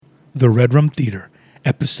The Red Room Theater,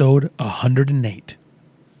 episode 108.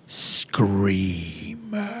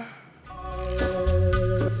 Scream.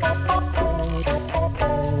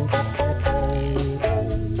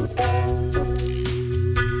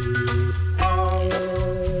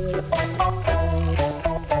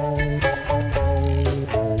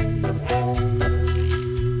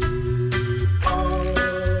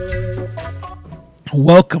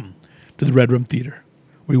 Welcome to the Red Room Theater.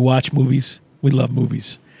 We watch movies. We love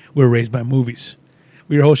movies. We're raised by movies.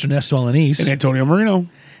 We're your hosts, Ernesto Alanis. And Antonio Marino.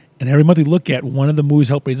 And every month we look at one of the movies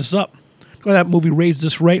help raise us up. Or that movie raised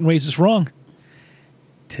us right and raised us wrong.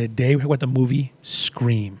 Today we talk about the movie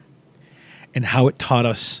Scream and how it taught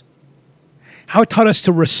us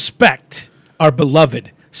to respect our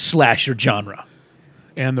beloved slasher genre.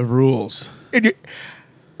 And the rules.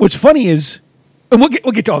 What's funny is, and we'll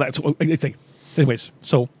get to all that. So, anyways,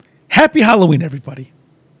 so happy Halloween, everybody.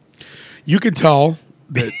 You can tell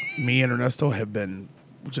that me and Ernesto have been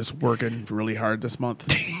just working really hard this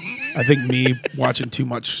month. I think me watching too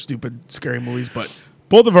much stupid, scary movies, but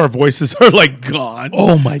both of our voices are like gone.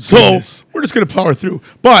 Oh my goodness. So we're just going to power through.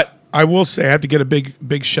 But I will say, I have to get a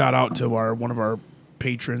big shout out to one of our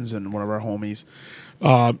patrons and one of our homies,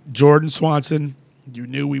 Jordan Swanson. You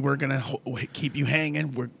knew we were going to keep you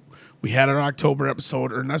hanging. We had an October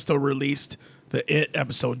episode. Ernesto released the It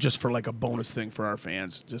episode just for like a bonus thing for our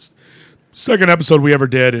fans. Just second episode we ever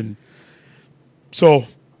did. And so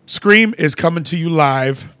Scream is coming to you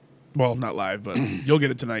live. Well, not live, but you'll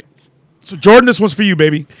get it tonight. So Jordan, this one's for you,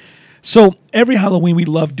 baby. So every Halloween we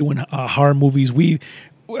love doing horror movies.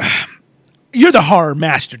 You're the horror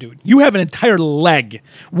master, dude. You have an entire leg.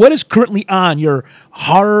 What is currently on your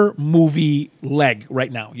horror movie leg right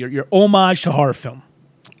now? Your homage to horror film.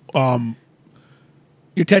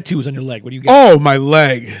 Your tattoos on your leg. What do you got? Oh, my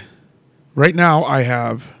leg. Right now I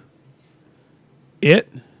have It,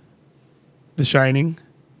 The Shining,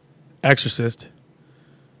 Exorcist,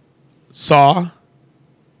 Saw,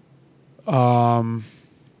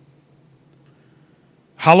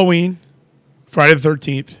 Halloween, Friday the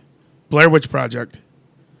 13th, Blair Witch Project,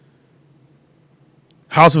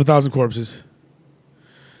 House of a Thousand Corpses.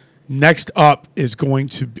 Next up is going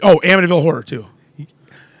to be, Amityville Horror too.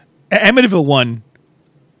 Amityville 1,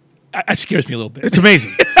 that scares me a little bit. It's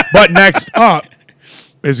amazing. But next up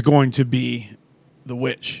is going to be The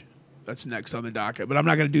Witch. That's next on the docket. But I'm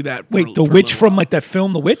not going to do that. Wait, The Witch from like that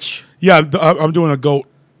film, The Witch? Yeah, I'm doing a goat.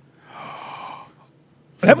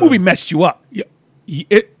 That movie messed you up. Yeah,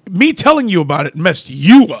 me telling you about it messed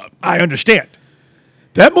you up. I understand.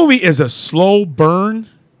 That movie is a slow burn,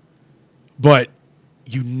 but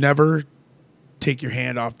you never take your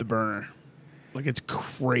hand off the burner. Like, it's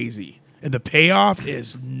crazy. And the payoff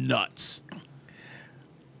is nuts.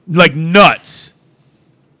 Like, nuts.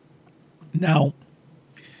 Now,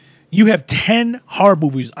 you have 10 horror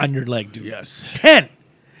movies on your leg, dude. Yes. 10.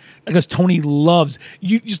 Because Tony loves,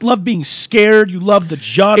 you just love being scared. You love the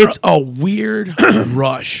genre. It's a weird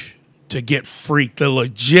rush to get freaked, to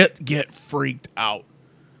legit get freaked out.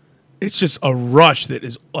 It's just a rush that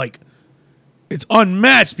is like, it's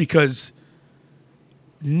unmatched because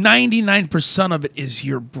 99% of it is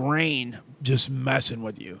your brain just messing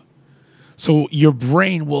with you. So your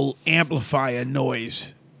brain will amplify a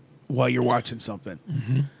noise while you're watching something.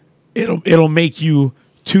 Mm-hmm. It'll make you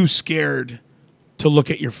too scared to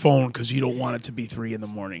look at your phone because you don't want it to be 3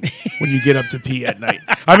 a.m. when you get up to pee at night.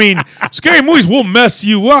 I mean, scary movies will mess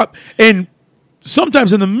you up. And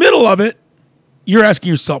sometimes in the middle of it, you're asking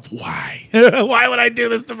yourself, why? Why would I do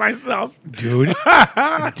this to myself? Dude.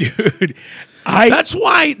 Dude. That's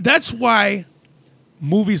why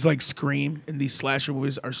movies like Scream and these slasher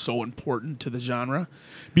movies are so important to the genre,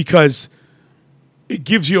 because it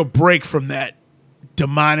gives you a break from that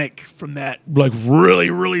demonic, from that like really,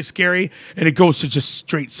 really scary, and it goes to just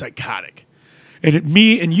straight psychotic. And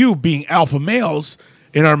me and you being alpha males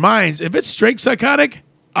in our minds, if it's straight psychotic,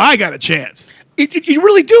 I got a chance. You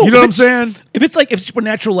really do. You know what I'm saying? If it's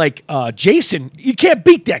supernatural like Jason, you can't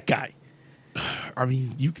beat that guy. I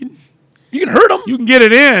mean, you can hurt him. You can get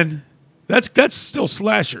it in. That's still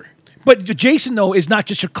slasher. But Jason, though, is not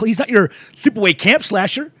just he's not your sleepaway camp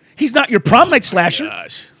slasher. He's not your prom night slasher.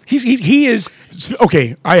 Gosh. He is.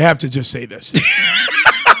 Okay, I have to just say this.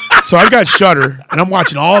 So I've got Shudder, and I'm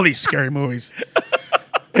watching all these scary movies.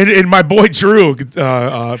 And my boy Drew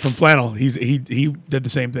from Flannel, he did the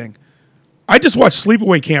same thing. I just watched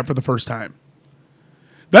Sleepaway Camp for the first time.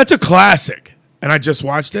 That's a classic, and I just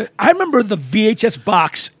watched it. I remember the VHS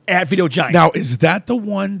box at Video Giant. Now, is that the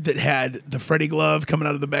one that had the Freddy glove coming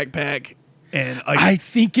out of the backpack? And I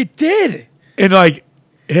think it did. And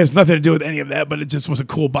it has nothing to do with any of that, but it just was a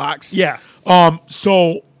cool box. Yeah.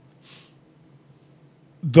 So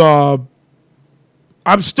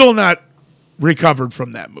I'm still not recovered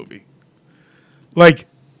from that movie. Like,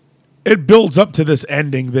 it builds up to this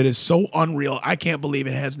ending that is so unreal. I can't believe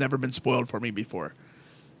it has never been spoiled for me before.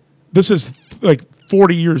 This is like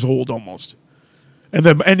 40 years old almost. And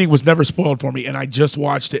the ending was never spoiled for me, and I just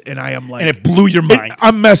watched it, and I am like... And it blew your mind.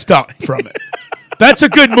 I'm messed up from it. That's a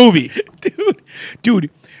good movie. Dude,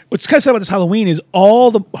 what's kind of sad about this Halloween is all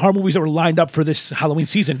the horror movies that were lined up for this Halloween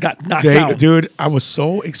season got knocked down. Dude, I was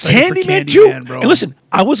so excited for Candyman Candyman, too. bro. And listen,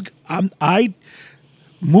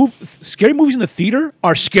 scary movies in the theater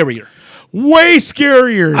are scarier. Way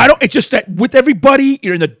scarier. It's just that with everybody,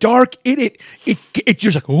 you're in the dark. It you're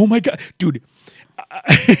just like, oh my God. Dude,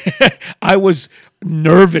 I was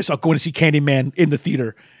nervous about going to see Candyman in the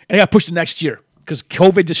theater. And I got pushed to next year because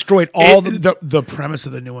COVID destroyed all the premise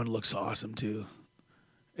of the new one looks awesome too.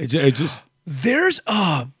 It just there's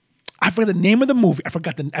I forgot the name of the movie. I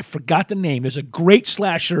forgot the name. There's a great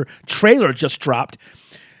slasher trailer just dropped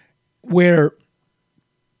where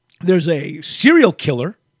there's a serial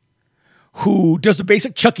killer who does the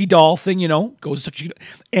basic Chucky doll thing, goes to Chucky,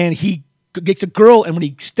 and he gets a girl, and when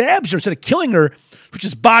he stabs her, instead of killing her,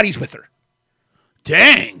 switches bodies with her.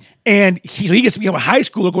 dang. And he gets to become a high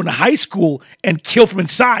schooler, going to high school, and kill from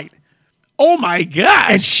inside. Oh my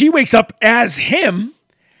God. And she wakes up as him,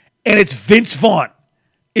 and it's Vince Vaughn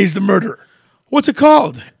is the murderer. What's it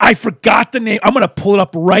called? I forgot the name. I'm going to pull it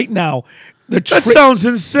up right now. That sounds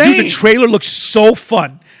insane. Dude, the trailer looks so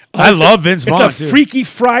fun. I love Vince Vaughn, It's a too. Freaky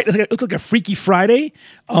Friday. It looks like a Freaky Friday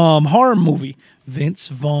horror movie. Vince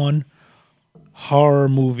Vaughn horror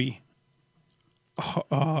movie.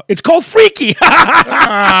 It's called Freaky.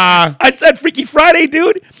 I said Freaky Friday,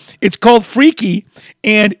 dude. It's called Freaky,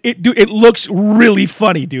 and it looks really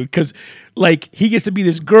funny, dude. Because like he gets to be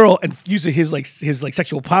this girl and using his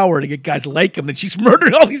sexual power to get guys to like him. And she's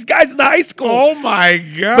murdering all these guys in the high school. Oh my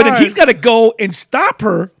God. But then he's got to go and stop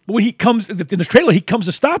her. But when he comes in the trailer, he comes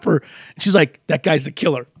to stop her, and she's like, "That guy's the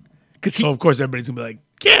killer." So of course everybody's gonna be like,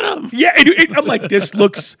 "Get him!" Yeah, I'm like, this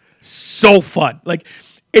looks so fun. Like,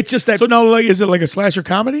 it's just that. So now, like, is it like a slasher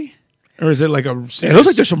comedy, or is it like a? It looks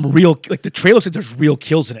like there's some real, like the trailer looks like there's real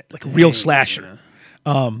kills in it, like real slasher.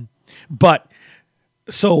 But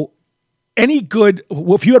so any good?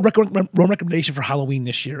 Well, if you had one recommendation for Halloween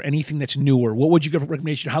this year, anything that's newer, what would you give a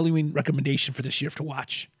recommendation? Halloween recommendation for this year to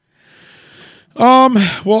watch?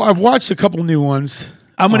 Well, I've watched a couple new ones.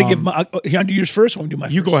 I'm going to give my. I'll do yours first. I'm going to do my.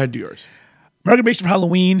 You first. go ahead and do yours. My recommendation for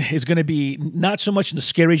Halloween is going to be not so much in the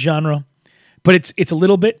scary genre, but it's a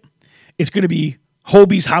little bit. It's going to be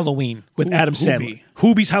Hobie's Halloween with Adam Sandler.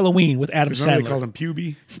 Hubie's Halloween with Adam Remember Sandler. they called him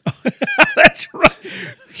Puby? That's right.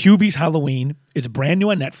 Hubie's Halloween is brand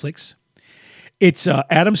new on Netflix. It's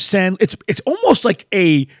Adam Sandler. It's almost like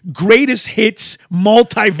a greatest hits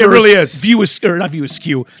multiverse. It really is. Not View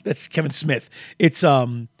Askew. That's Kevin Smith. It's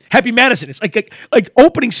Happy Madison. It's like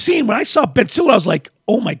opening scene. When I saw Ben Stiller, I was like,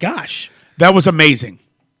 oh my gosh. That was amazing.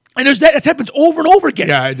 And there's that happens over and over again.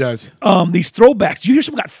 Yeah, it does. These throwbacks. Do you hear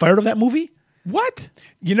someone got fired of that movie? What?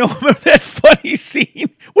 You know, remember that funny scene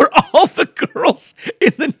where all the girls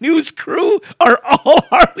in the news crew are all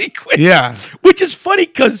Harley Quinn? Yeah. Which is funny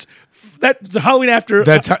because that's the Halloween after.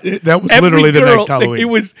 That was every literally the girl, next Halloween. It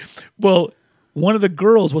was, well, one of the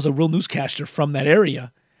girls was a real newscaster from that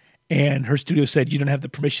area. And her studio said you don't have the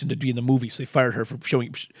permission to be in the movie, so they fired her for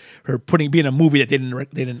showing her being in a movie that they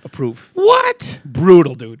didn't approve. What?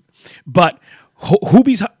 Brutal, dude. But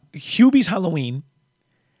Hubie's Halloween.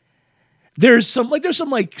 There's some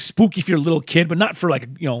spooky if you're a little kid, but not for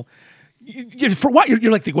for what you're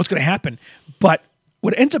like thinking, what's going to happen. But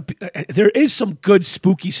what ends up there is some good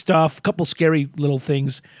spooky stuff, a couple scary little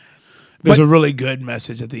things. There's a really good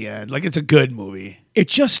message at the end. Like, it's a good movie.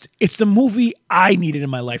 It's the movie I needed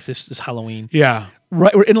in my life this Halloween. Yeah.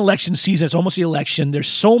 Right, we're in election season. It's almost the election. There's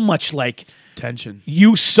so much like Tension.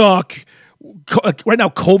 you suck. Right now,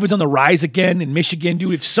 COVID's on the rise again in Michigan,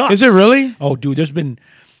 dude. It sucks. Is it really? Oh, dude, there's been.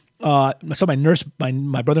 I saw my nurse.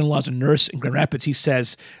 My brother-in-law's a nurse in Grand Rapids. He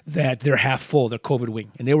says that they're half full. Their COVID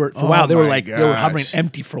wing, and they were for a while. They were my they were hovering gosh.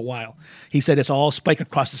 empty for a while. He said it's all spiking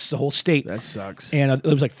across the whole state. That sucks. And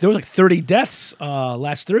there was like 30 deaths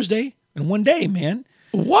last Thursday in one day, man.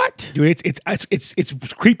 What? Dude, it's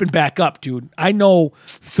creeping back up, dude. I know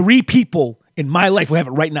 3 people in my life who have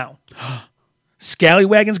it right now.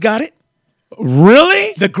 Scallywagon's got it.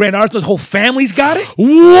 Really? The Grand Arsenal's whole family's got it.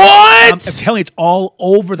 What? I'm telling you, it's all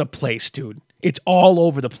over the place, dude. It's all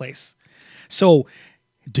over the place. So,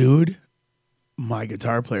 Dude, my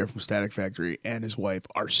guitar player from Static Factory and his wife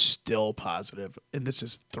are still positive, and this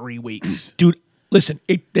is 3 weeks. dude, listen,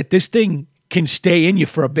 that this thing can stay in you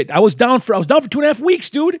for a bit. I was down for 2.5 weeks,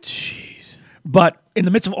 dude. Jeez. But in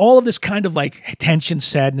the midst of all of this kind of like tension,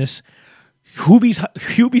 sadness,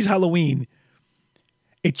 Hubie's Halloween,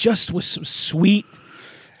 it just was some sweet,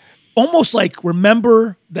 almost like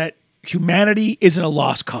remember that humanity isn't a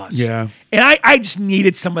lost cause. Yeah. And I just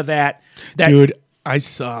needed some of that. Dude, I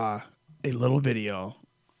saw a little video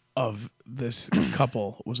of this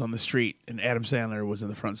couple was on the street and Adam Sandler was in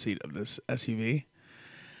the front seat of this SUV.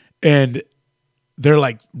 And they're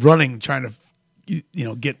like running, trying to,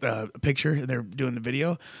 get a picture, and they're doing the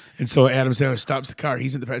video. And so Adam Sandler stops the car.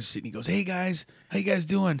 He's in the passenger seat, and he goes, "Hey, guys, how you guys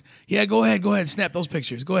doing? Yeah, go ahead, snap those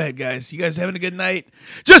pictures. Go ahead, guys. You guys having a good night?"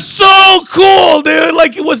 Just so cool, dude.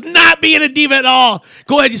 Like, it was not being a diva at all.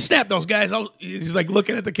 Go ahead, you snap those, guys. He's like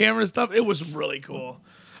looking at the camera and stuff. It was really cool.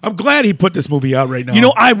 I'm glad he put this movie out right now.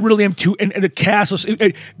 I really am too. And the cast was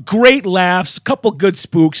great laughs, a couple good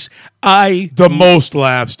spooks. The most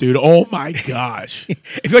laughs, dude. Oh my gosh!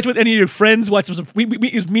 If you watch with any of your friends, it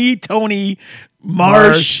was me, Tony,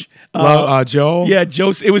 Marsh, Joe. Yeah,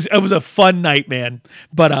 Joe. It was a fun night, man.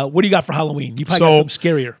 But what do you got for Halloween? You probably got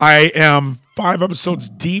something scarier. I am 5 episodes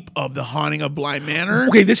deep of The Haunting of Bly Manor.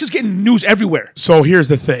 Okay, this is getting news everywhere. So here's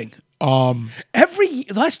the thing. The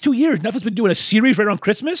last 2 years, Netflix has been doing a series right around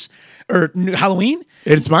Christmas or Halloween.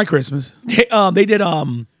 It's my Christmas. They did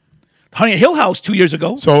Haunting at Hill House 2 years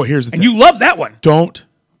ago. So here's the thing. And you love that one. Don't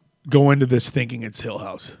go into this thinking it's Hill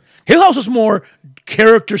House. Hill House was more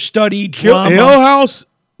character study, drama. Hill House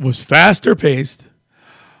was faster paced.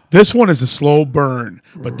 This one is a slow burn,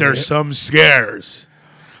 but there's some scares.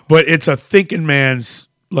 But it's a thinking man's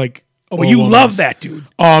like. Oh, you love that, dude.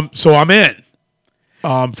 So I'm in.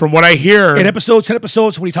 From what I hear, 10 episodes.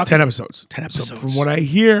 What are you talking? 10 episodes. 10 episodes. So from what I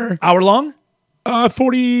hear, hour long.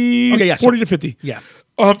 40. Okay, yeah, 40 to 50. Yeah.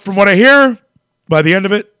 From what I hear, by the end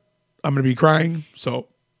of it, I'm going to be crying. So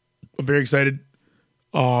I'm very excited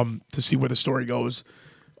to see where the story goes.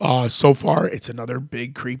 So far, it's another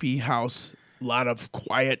big creepy house. A lot of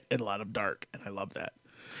quiet and a lot of dark, and I love that.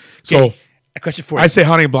 Okay. So a question for you. I say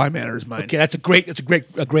Haunting of Bly Manor is mine. Okay, that's a great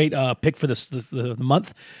pick for the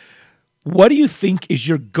month. What do you think is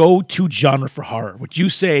your go-to genre for horror? Would you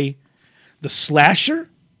say the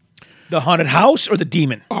slasher, the haunted house, or the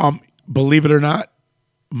demon? Believe it or not,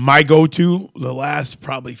 my go-to the last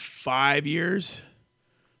probably 5 years.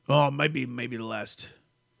 Oh, it might be maybe the last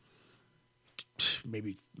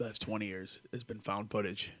 20 years has been found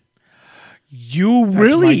footage.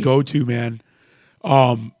 That's my go-to, man.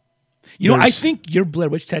 I think your Blair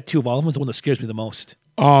Witch tattoo of all of them is the one that scares me the most.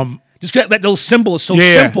 Just that little symbol is so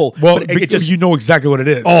simple. Well, but it just, you know exactly what it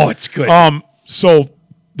is. Oh, it's good. So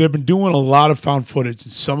they've been doing a lot of found footage,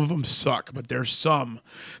 and some of them suck, but there's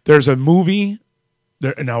a movie.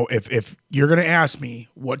 Now, if you're going to ask me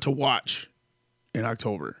what to watch in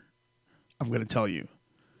October, I'm going to tell you.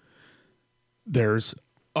 There's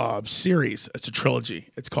a series. It's a trilogy.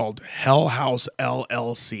 It's called Hell House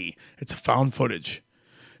LLC. It's a found footage,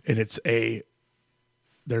 and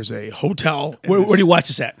there's a hotel. Where do you watch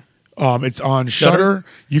this at? It's on Shudder.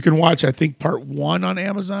 You can watch, I think, part 1 on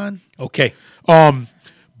Amazon. Okay.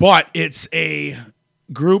 But it's a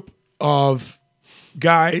group of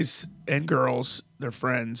guys and girls, they're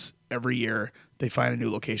friends. Every year they find a new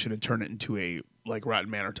location and turn it into a like Rotten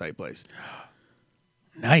Manor type place.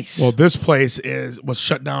 Nice. Well, this place was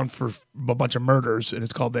shut down for a bunch of murders, and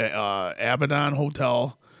it's called the Abaddon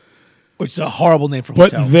Hotel. Which is a horrible name for a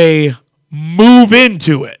but hotel. But they move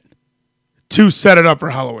into it to set it up for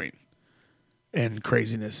Halloween. And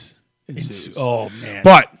craziness ensues. Oh, man.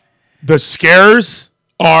 But the scares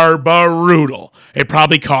are brutal. It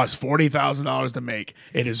probably cost $40,000 to make.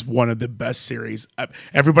 It is one of the best series.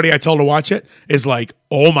 Everybody I tell to watch it is like,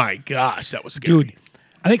 oh my gosh, that was scary. Dude,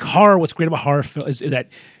 I think horror, what's great about horror is that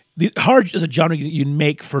horror is a genre you can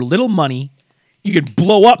make for little money. You can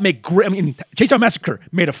blow up, make great. Chainsaw Massacre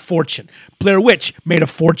made a fortune. Blair Witch made a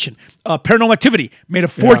fortune. Paranormal Activity made a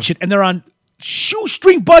fortune. And they're on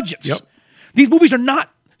shoestring budgets. Yep. These movies are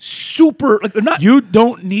not super, they're not. You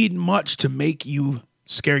don't need much to make you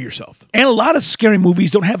scare yourself. And a lot of scary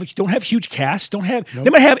movies don't have huge casts. They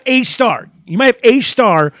might have A star. You might have A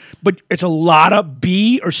star, but it's a lot of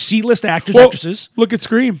B or C list actors, actresses. Look at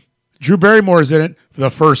Scream. Drew Barrymore is in it for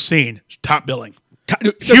the first scene. Top billing.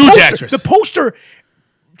 Huge actress. The poster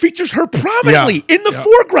features her prominently in the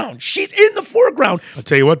foreground. She's in the foreground. I'll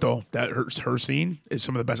tell you what, though, that her scene is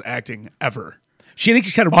some of the best acting ever. She thinks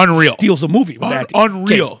she kind of unreal. Steals a movie with acting.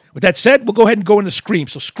 Unreal. Okay. With that said, we'll go ahead and go into Scream.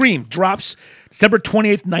 So Scream drops December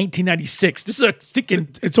 28th, 1996. This is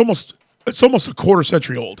it's almost a quarter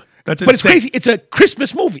century old. That's insane. But it's crazy. It's a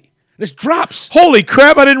Christmas movie. This drops. Holy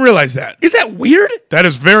crap, I didn't realize that. Is that weird? That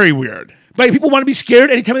is very weird. But people want to be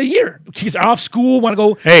scared any time of the year. Kids are off school, want to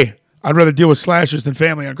go. Hey, I'd rather deal with slashers than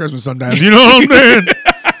family on Christmas sometimes. You know what I'm saying?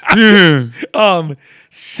 Yeah.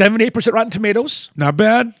 78% Rotten Tomatoes. Not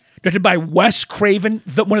bad. Directed by Wes Craven,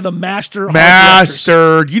 one of the master horror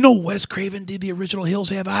Master. You know Wes Craven did the original Hills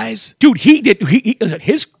Have Eyes? directors. Dude, he did.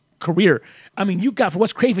 His career. I mean, you got for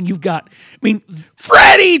Wes Craven. You've got. I mean,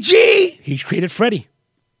 Freddy G. he's created Freddy.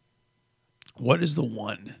 What is the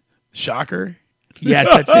one? Shocker. Yes,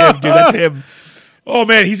 that's him, dude. That's him. Oh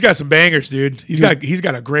man, he's got some bangers, dude. He's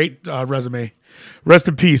got a great resume. Rest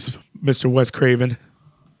in peace, Mr. Wes Craven.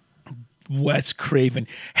 Wes Craven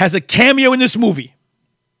has a cameo in this movie.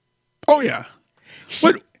 Oh yeah.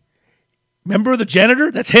 What? Remember the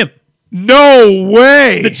janitor? That's him. No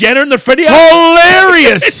way. The janitor in the Freddy house.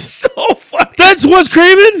 Hilarious. It's so funny. That's Wes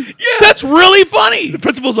Craven? Yeah. That's really funny. The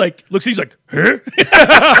principal's like, looks, he's like, huh?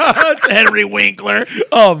 That's Henry Winkler.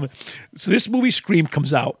 So this movie Scream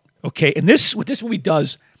comes out, okay, and what this movie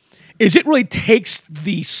does is it really takes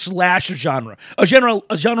the slasher genre, a genre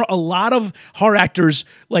a lot of horror actors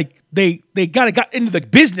like they got into the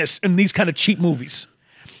business in these kind of cheap movies,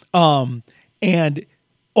 and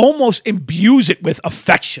almost imbues it with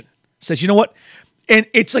affection. Says, you know what, and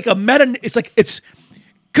it's like it's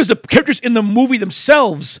because the characters in the movie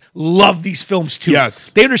themselves love these films too. Yes.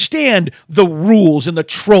 They understand the rules and the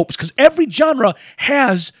tropes because every genre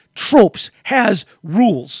has tropes, has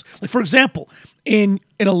rules. Like for example, in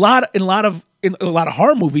a lot of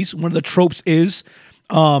horror movies, one of the tropes is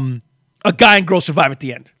a guy and girl survive at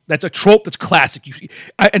the end. That's a trope that's classic.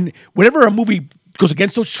 And whenever a movie goes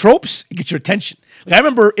against those tropes, it gets your attention. Like I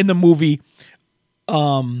remember in the movie,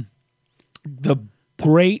 The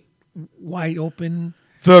Great Wide Open.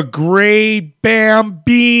 The Great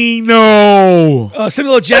Bambino.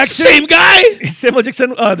 Samuel L. Jackson. That's the same guy? Samuel L. Jackson.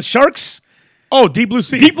 The Sharks. Oh, Deep Blue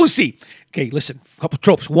Sea. Deep Blue Sea. Okay, listen. A couple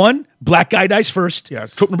tropes. One, black guy dies first.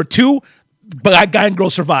 Yes. Trope number two, black guy and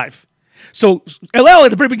girl survive. So LL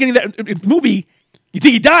at the very beginning of that movie, you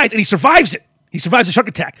think he dies and he survives it. He survives the shark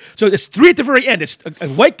attack. So it's three at the very end. It's a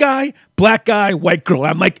white guy, black guy, white girl.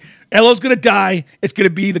 I'm like, LL's gonna die. It's gonna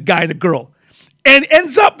be the guy and the girl. And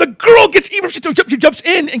ends up the girl gets eaten. She jumps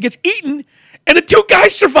in and gets eaten, and the two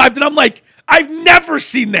guys survived. And I'm like, I've never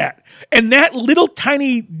seen that. And that little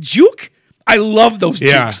tiny juke, I love those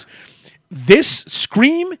jukes. This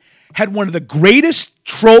Scream had one of the greatest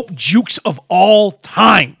trope jukes of all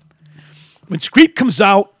time. When Scream comes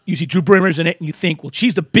out, you see Drew Barrymore's in it, and you think, well,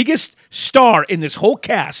 she's the biggest star in this whole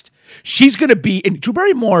cast. She's going to be, and Drew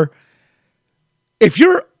Barrymore, if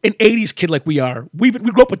you're an 80s kid like we are, we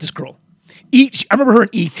grew up with this girl. I remember her in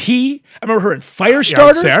E.T. I remember her in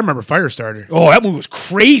Firestarter. I remember Firestarter. Oh, that movie was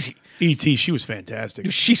crazy. E.T., she was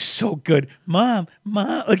fantastic. She's so good. Mom,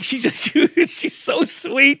 like she's so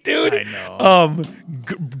sweet, dude. I know.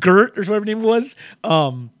 Gert or whatever her name was.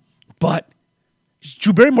 But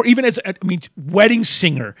Drew Barrymore, even as wedding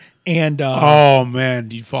singer, and oh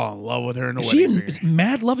man, you'd fall in love with her in the wedding singer. Is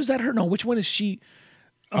Mad Love, is that her? No, which one is she?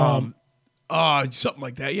 Something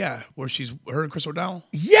like that, yeah. Where she's her and Chris O'Donnell.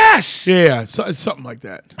 Yes. Yeah, something like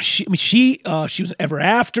that. She was in Ever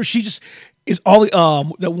After. She just is all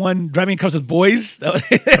the one Driving Cars with Boys. That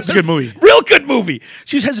was a good movie. Real good movie.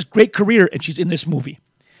 She just has this great career, and she's in this movie,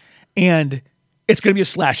 and it's going to be a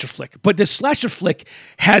slasher flick. But this slasher flick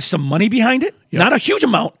has some money behind it. Yep. Not a huge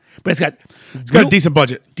amount, but it's got a decent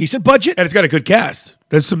budget. Decent budget, and it's got a good cast.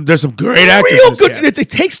 There's some great actors. Real in this good. cast. It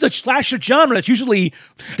takes the slasher genre that's usually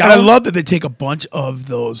down. And I love that they take a bunch of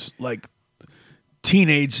those like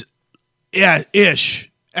teenage,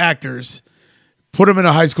 ish actors, put them in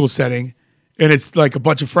a high school setting, and it's like a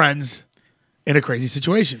bunch of friends in a crazy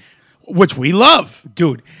situation, which we love,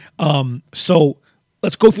 dude. So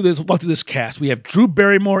let's go through this. We'll walk through this cast. We have Drew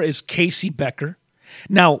Barrymore as Casey Becker.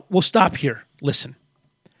 Now we'll stop here. Listen,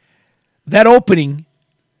 that opening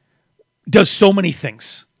does so many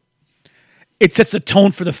things. It sets the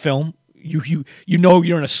tone for the film. You know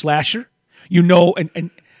you're in a slasher. You know, and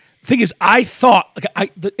the thing is, I thought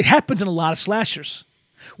it happens in a lot of slashers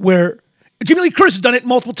where Jamie Lee Curtis has done it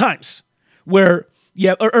multiple times. Where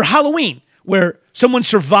or Halloween, where someone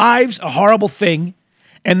survives a horrible thing,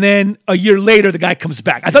 and then a year later the guy comes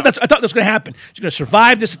back. I thought that's going to happen. She's going to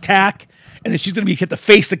survive this attack, and then she's going to have to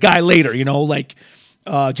face the guy later. You know, like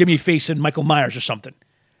Jimmy facing Michael Myers or something.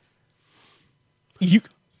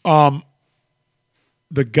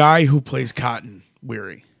 The guy who plays Cotton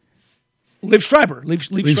Weary, Liev Schreiber.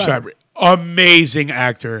 Liev Schreiber. Amazing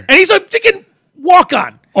actor. And he's a freaking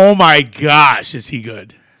walk-on. Oh my gosh, is he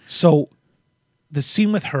good? So the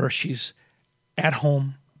scene with her, she's at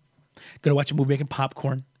home, gonna watch a movie, making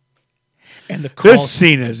popcorn, and this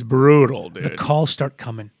scene is brutal, dude. The calls start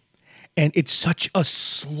coming, and it's such a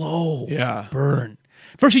slow burn.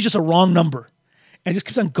 First, she's just a wrong number. And it just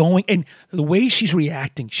keeps on going. And the way she's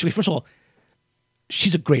reacting, first of all,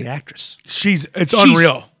 she's a great actress. It's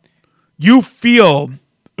unreal. You feel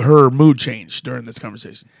her mood change during this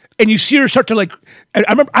conversation. And you see her start to like,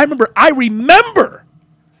 I remember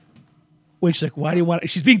when she's like, why do you want,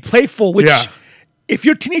 she's being playful, which if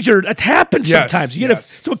you're a teenager, that happens sometimes. You get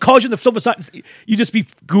someone calls you in the film, you just be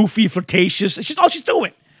goofy, flirtatious. It's just all she's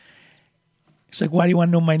doing. It's like, why do you want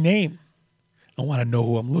to know my name? I want to know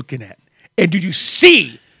who I'm looking at. And did you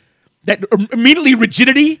see that immediately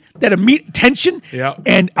rigidity, that immediate tension? Yeah.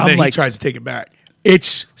 And I'm then like, he tries to take it back.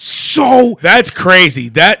 It's so. That's crazy.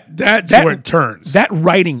 That's where it turns. That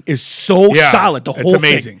writing is so solid. The whole it's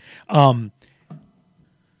amazing. Thing.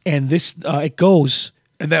 And this, it goes.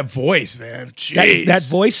 And that voice, man. Jeez. That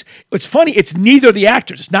voice. It's funny. It's neither of the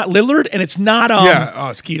actors. It's not Lillard, and it's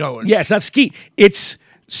not. Skeet Ulrich. Yeah, it's not Skeet. It's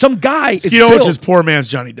some guy. Skeet Ulrich is poor man's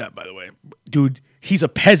Johnny Depp, by the way. Dude, he's a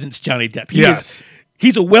peasant's Johnny Depp.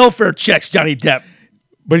 He's a welfare check's Johnny Depp.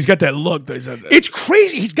 But he's got that look. It's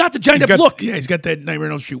crazy. He's got the Johnny Depp look. Yeah, he's got that Nightmare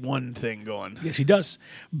on Elm Street 1 thing going. Yes, he does.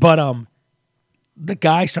 But the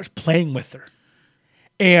guy starts playing with her.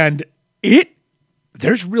 And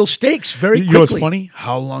there's real stakes very quickly. You know what's funny?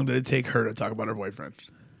 How long did it take her to talk about her boyfriend?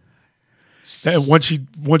 And once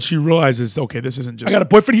she realizes, okay, this isn't just... I got a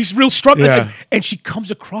boyfriend, he's real struggling. Yeah. And she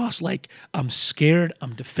comes across like, I'm scared,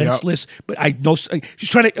 I'm defenseless, but I know... She's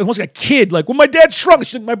trying to... Almost like a kid, like, well, my dad's strong.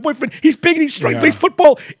 She's like, my boyfriend, he's big and he's strong, plays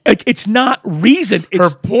football. Like, it's not reason. Her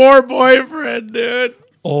poor boyfriend, dude.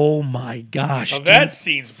 Oh, my gosh. That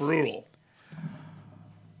scene's brutal.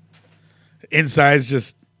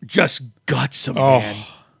 Inside's just guts him, man.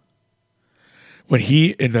 When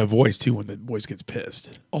in the voice, too, when the voice gets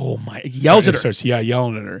pissed. Oh, my. He yells at her. Starts,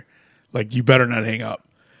 yelling at her. Like, you better not hang up.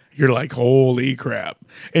 You're like, holy crap.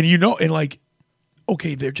 And and like,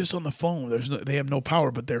 okay, they're just on the phone. They have no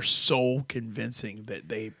power, but they're so convincing that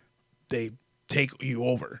they take you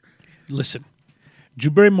over. Listen,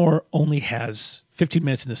 Drew Barrymore only has 15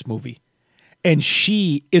 minutes in this movie, and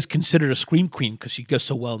she is considered a scream queen because she does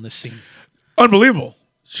so well in this scene. Unbelievable.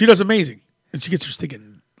 She does amazing. And she gets her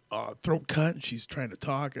stinking throat cut, and she's trying to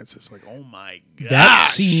talk. And it's just like, oh my god!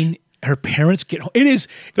 That scene, her parents get home.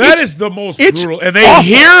 That is the most brutal, and they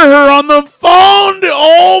hear her on the phone.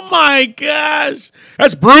 Oh my gosh,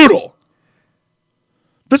 that's brutal.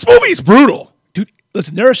 This movie's brutal, dude.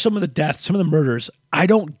 Listen, there are some of the deaths, some of the murders I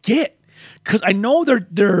don't get because I know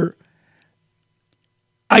they're.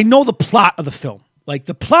 I know the plot of the film. Like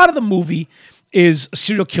the plot of the movie is a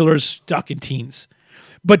serial killer stuck in teens,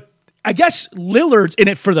 but. I guess Lillard's in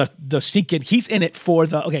it for the sneak in. He's in it for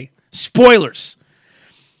spoilers.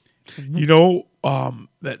 You know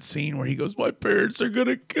that scene where he goes, "My parents are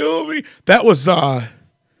gonna kill me." That was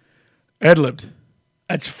ad-libbed.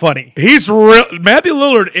 That's funny. He's real. Matthew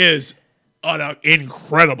Lillard is an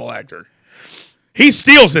incredible actor. He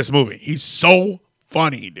steals this movie. He's so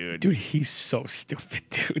funny, dude. Dude, he's so stupid,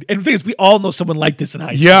 dude. And the thing is, we all know someone like this in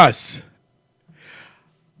high school. Yes.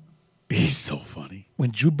 He's so funny.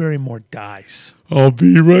 When Drew Barrymore dies, I'll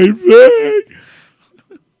be right back.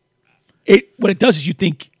 What it does is you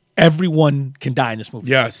think everyone can die in this movie.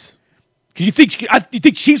 Yes. Because you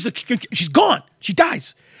think she's gone. She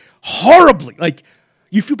dies horribly. Like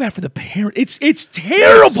you feel bad for the parent. It's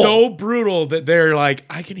terrible. It's so brutal that they're like,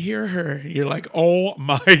 I can hear her. You're like, oh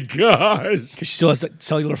my gosh. Because she still has that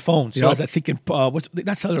cellular phone. She still has that second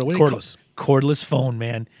not cellular, what cordless. Cordless phone,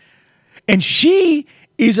 man. And she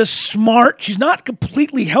is she's not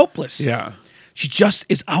completely helpless. Yeah. She just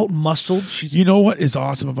is out-muscled. You know what is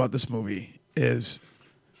awesome about this movie is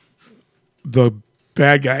the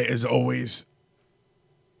bad guy is always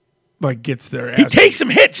like gets their ass. He takes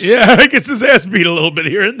some hits. Yeah, he gets his ass beat a little bit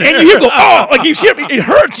here and there. And you go, oh, like you see it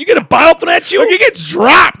hurts. You get a bottle thrown at you. Like he gets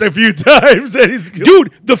dropped a few times. And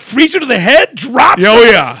dude, the freezer to the head drops. Oh,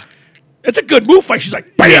 yeah. It's a good move fight. She's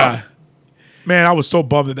like, bam. Yeah. Man, I was so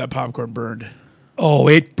bummed that popcorn burned. Oh,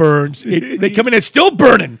 it burns. They come in, it's still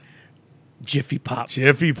burning. Jiffy Pop.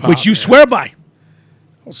 Jiffy Pop. Which you swear by. I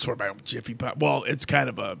don't swear by Jiffy Pop. Well, it's kind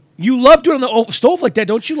of a... You love doing the stove like that,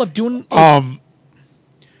 don't you? Love doing...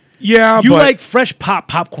 Yeah, you like fresh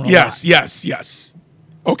popcorn a lot. Yes.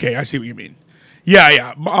 Okay, I see what you mean.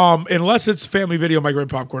 Yeah. Unless it's family video microwave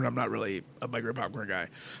popcorn, I'm not really a microwave popcorn guy.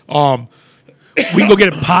 We can go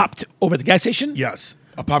get it popped over at the gas station? Yes.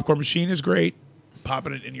 A popcorn machine is great.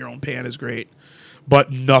 Popping it in your own pan is great.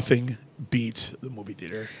 But nothing beats the movie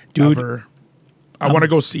theater. Dude. Ever. I want to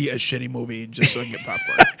go see a shitty movie just so I can get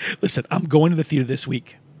popcorn. Listen, I'm going to the theater this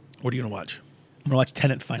week. What are you going to watch? I'm going to watch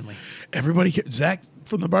Tenet finally. Zach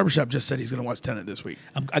from the barbershop just said he's going to watch Tenet this week.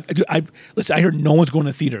 Listen, I heard no one's going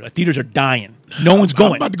to the theater. The theaters are dying. No one's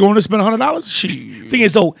going. I'm about to go in and spend $100. She. Thing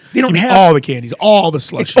is, though, they don't have all the candies, all the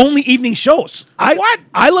slushies. It's only evening shows.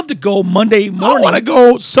 I love to go Monday morning. I want to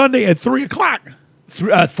go Sunday at 3:00.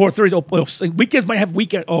 4:30. Weekends might have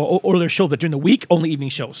weekend or their shows, but during the week, only evening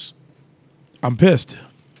shows. I'm pissed.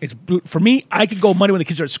 It's for me. I could go Monday when the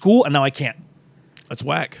kids are at school, and now I can't. That's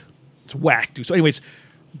whack. It's whack, dude. So, anyways,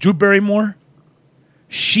 Drew Barrymore,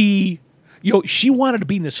 she wanted to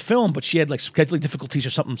be in this film, but she had like scheduling difficulties or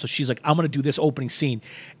something. So she's like, I'm going to do this opening scene.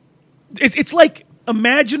 It's like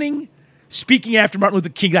imagining speaking after Martin Luther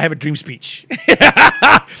King. I have a dream speech.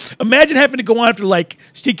 Imagine having to go on after like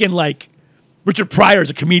speaking like Richard Pryor as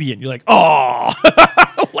a comedian. You're like, oh,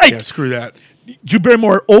 yeah, screw that. Drew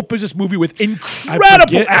Barrymore opens this movie with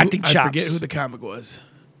incredible acting chops. I forget who the comic was,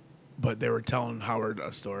 but they were telling Howard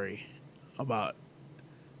a story about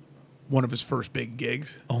one of his first big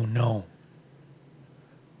gigs. Oh, no.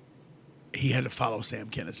 He had to follow Sam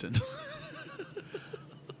Kinison.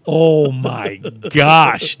 Oh, my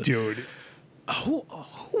gosh, dude. Who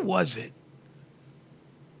was it?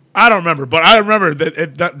 I don't remember, but I remember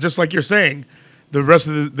that just like you're saying, the rest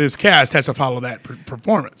of this cast has to follow that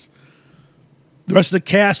performance. The rest of the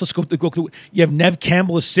cast, let's go. You have Neve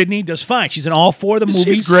Campbell as Sydney, does fine. She's in all four of the movies.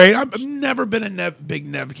 She's great. I've never been a big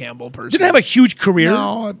Neve Campbell person. Didn't have a huge career.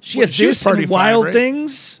 No, she has this and Wild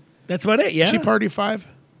Things. That's about it. Yeah. She Party of Five.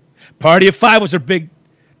 Party of Five was her big.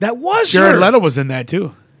 That was Jared her. Leto was in that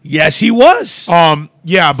too. Yes, he was.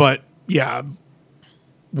 Yeah,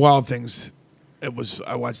 Wild Things.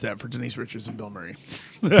 I watched that for Denise Richards and Bill Murray.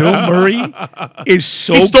 Bill Murray is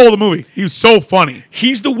so. He stole the movie. He was so funny.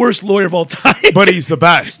 He's the worst lawyer of all time, but he's the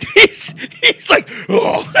best. he's like,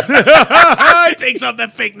 oh. He takes off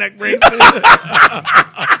that fake neck bracelet.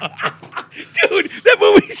 Dude, that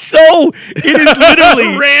movie's so. It is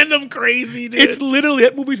literally random crazy. Dude. It's literally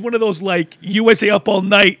that movie's one of those like USA Up All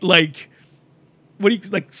Night like. What do you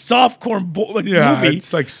like softcore movie?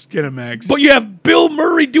 It's like Skinamax. But you have Bill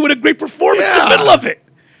Murray doing a great performance in the middle of it.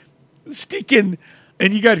 Stinking.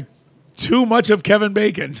 And you got too much of Kevin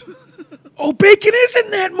Bacon. Oh, Bacon is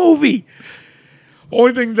in that movie.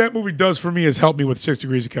 Only thing that movie does for me is help me with 6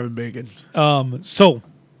 Degrees of Kevin Bacon. So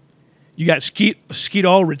you got Skeet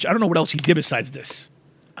Ulrich. I don't know what else he did besides this.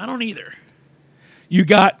 I don't either. You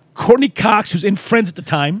got Courtney Cox, who's in Friends at the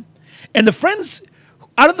time. And the Friends...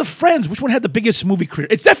 Out of the Friends, which one had the biggest movie career?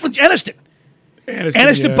 It's definitely Aniston.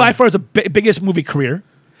 Aniston by far is the biggest movie career.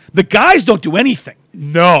 The guys don't do anything.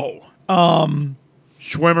 No.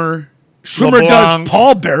 Schwimmer LeBlanc. Does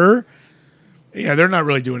Paul Bearer. Yeah, they're not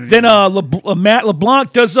really doing anything. Then Matt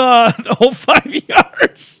LeBlanc does the whole 5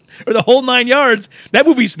 yards or the whole 9 yards. That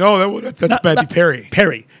movie's that's Matthew Perry.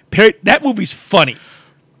 Perry. That movie's funny.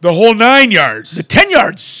 The whole 9 yards. The 10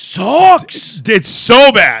 yards sucks. It's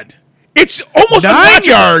so bad. It's almost 9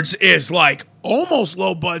 yards is like almost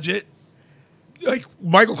low budget. Like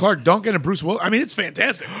Michael Clark Duncan and Bruce Willis. I mean, it's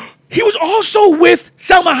fantastic. He was also with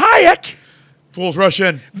Salma Hayek. Fools Rush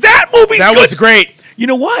In. That movie's good. That was great. You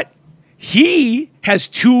know what? He has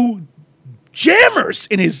 2 jammers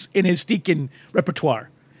in his sneaking repertoire.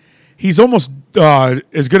 He's almost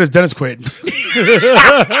as good as Dennis Quaid.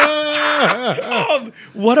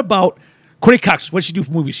 What about Courtney Cox? What does she do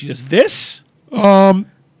for movies? She does this?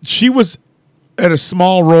 She was at a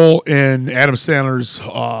small role in Adam Sandler's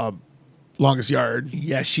Longest Yard.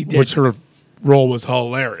 Yes, she did. Which her role was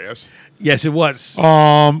hilarious. Yes, it was.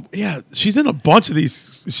 Yeah, she's in a bunch of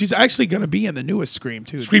these. She's actually going to be in the newest Scream,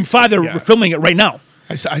 too. Scream 5, they're filming it right now.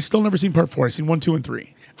 I still never seen part 4. I've seen 1, 2, and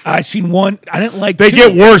 3. I've seen 1. I didn't like They 2.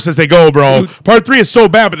 get worse as they go, bro. Part 3 is so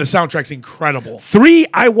bad, but the soundtrack's incredible. 3,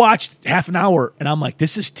 I watched half an hour, and I'm like,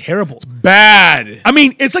 this is terrible. It's bad. I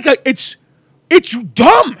mean, it's like it's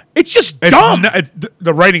dumb. It's just dumb.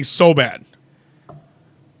 The writing's so bad.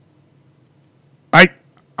 I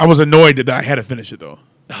was annoyed that I had to finish it, though.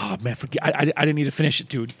 Oh, man, forget. I didn't need to finish it,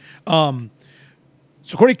 dude. So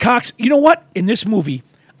Courtney Cox, you know what? In this movie,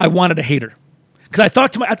 I wanted to hate her. Because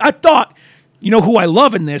I thought, you know who I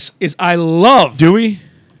love in this is I love Dewey?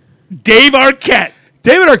 Dave Arquette.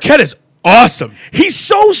 David Arquette is awesome. He's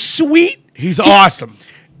so sweet. He's awesome.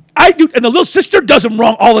 I do, and the little sister does him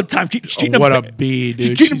wrong all the time. She's treating him what a bee, dude.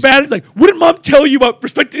 She's treating him bad. It's like, wouldn't mom tell you about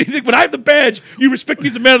respecting anything? When I have the badge, you respect me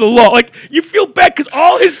as a man of the law. Like, you feel bad because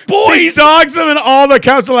all his boys. She dogs him, and all the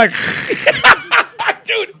counts are like,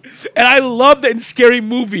 dude. And I love that in Scary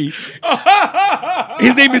Movie.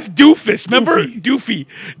 His name is Doofus. Remember? Doofy.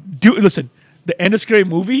 Listen, the end of Scary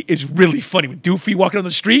Movie is really funny. With Doofy walking on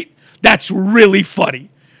the street, that's really funny.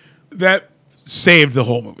 That saved the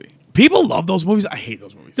whole movie. People love those movies. I hate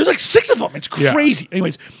those movies. There's like 6 of them. It's Yeah. crazy.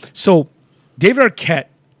 Anyways, so David Arquette,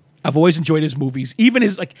 I've always enjoyed his movies. Even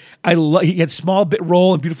his like, he had Small Bit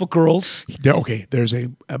Role and Beautiful Girls. There's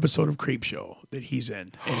a episode of Creepshow that he's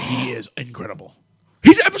in, and he is incredible.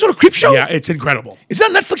 He's an episode of Creepshow. Yeah, it's incredible. Is it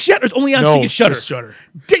on Netflix yet, or it's only on No, Shutter? just Shudder.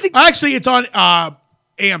 Dang, Actually, it's on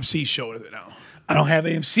AMC show is it now. I don't have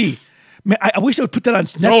AMC. Man, I wish I would put that on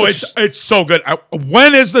Netflix. No, it's so good.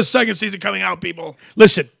 When is the second season coming out, people?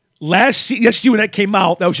 Listen, last year when that came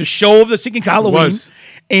out, that was a show of the Sinking Halloween, was.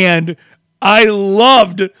 and I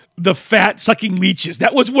loved the fat sucking leeches.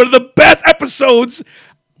 That was one of the best episodes.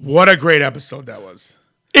 What a great episode that was.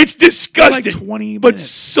 It's disgusting, Like 20 but minutes.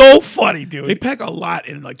 so funny, dude. They pack a lot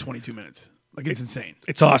in like 22 minutes. Like it's insane.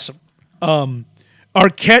 It's awesome.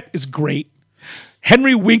 Arquette is great.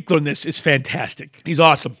 Henry Winkler in this is fantastic. He's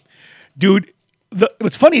awesome. Dude,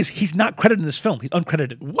 what's funny is he's not credited in this film. He's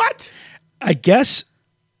uncredited. What? I guess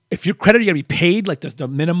if you're credited, you got to be paid like the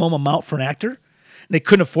minimum amount for an actor. And they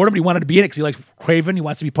couldn't afford him, but he wanted to be in it because he likes Craven. He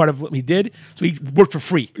wants to be part of what he did. So he worked for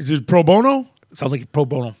free. Is it pro bono? Sounds like pro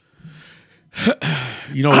bono.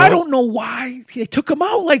 You know, I don't know why they took him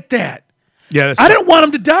out like that. Yeah, that's I didn't want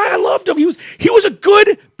him to die. I loved him. He was a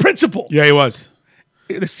good principal. Yeah, he was.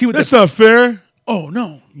 Let's see what That's not fair. Oh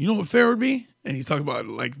no, you know what fair would be? And he's talking about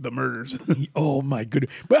like the murders. Oh my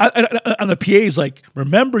goodness! But on the PA, he's like,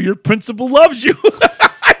 "Remember, your principal loves you."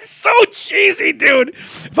 So cheesy, dude.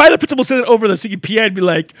 If I had the principal said it over the singing PA, I'd be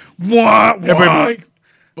like, "Wah, wah." Everybody be like,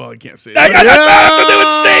 well, I can't say it. That's what they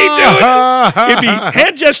would say, dude. It'd be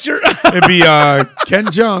hand gesture. It'd be Ken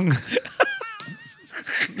Jung.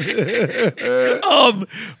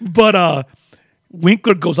 But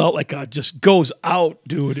Winkler goes out like just goes out,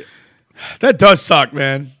 dude. That does suck,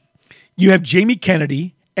 man. You have Jamie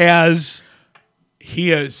Kennedy as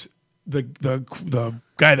He is the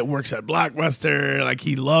guy that works at Blockbuster. Like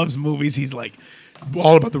he loves movies. He's like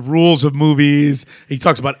all about the rules of movies. He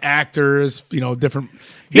talks about actors. You know, different.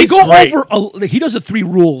 they He's go great. over. He does the 3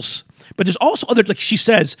 rules, but there's also other like she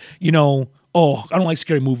says, you know. Oh, I don't like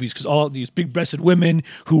scary movies because all these big-breasted women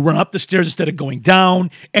who run up the stairs instead of going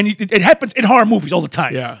down, and it happens in horror movies all the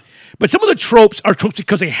time. Yeah. But some of the tropes are tropes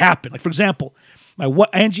because they happen. Like for example,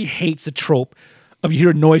 Angie hates the trope of you hear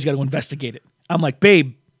a noise, you got to investigate it. I'm like,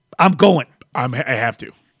 babe, I'm going. I have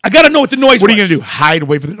to. I got to know what the noise. What are you gonna do? Hide,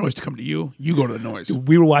 wait for the noise to come to you? You go to the noise.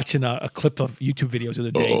 We were watching a clip of YouTube videos the other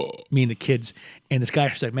day, me and the kids, and this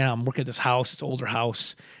guy said, "Man, I'm working at this house. It's an older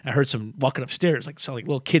house. I heard some walking upstairs, like sound like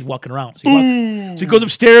little kid walking around." So he goes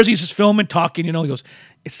upstairs. He's just filming, talking. You know, he goes,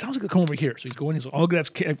 "It sounds like they come over here." So he's going. He's like, "Oh,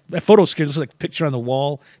 that photo's scared. Looks like a picture on the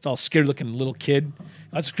wall. It's all scared looking little kid."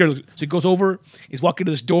 That's scared. So he goes over. He's walking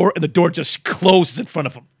to this door, and the door just closes in front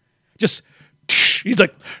of him. Just he's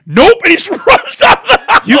like, "Nope," and he just runs out of the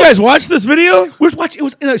house. You guys watched this video? We was watching. It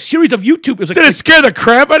was in a series of YouTube. It was like Did it scare the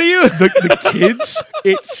crap out of you? the kids.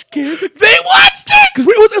 It scared them. They watched it. Because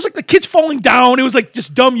it was like the kids falling down. It was like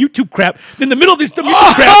just dumb YouTube crap. Then in the middle of this dumb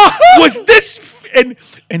YouTube crap was this.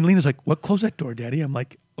 And Lena's like, "What? Close that door, Daddy." I'm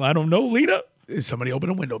like, well, "I don't know, Lena." Somebody open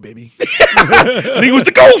a window, baby. I think it was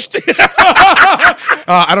the ghost.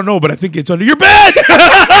 I don't know, but I think it's under your bed.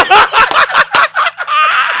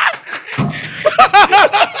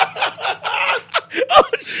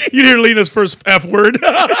 You hear Lena's first F word.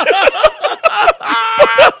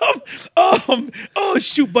 Oh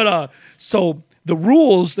shoot! But so the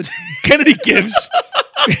rules that Kennedy gives.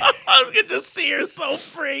 I was gonna just see her so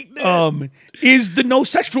freaked. Is the no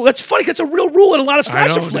sex rule? That's funny. That's a real rule in a lot of I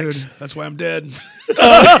slasher know, flicks. dude. That's why I'm dead.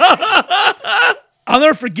 I'll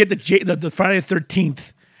never forget the Friday the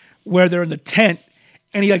 13th where they're in the tent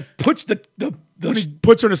and he like puts the When he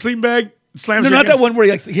puts her in a sleeping bag, slams no, her not against... that one where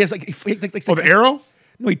he has like the arrow?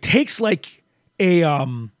 No, he takes like a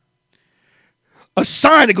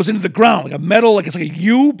sign that goes into the ground, like a metal, like it's like a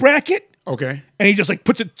U bracket, Okay. and he just like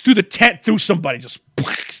puts it through the tent through somebody, just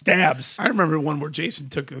stabs. I remember one where Jason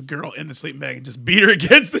took the girl in the sleeping bag and just beat her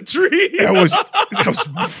against the tree. That was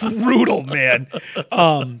brutal, man.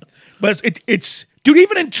 But it's dude.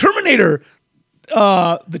 Even in Terminator,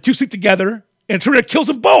 the two sleep together, and Terminator kills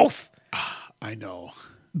them both. I know.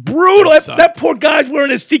 Brutal. That sucked. That poor guy's wearing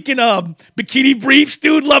his stinking bikini briefs,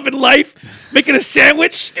 dude, loving life, making a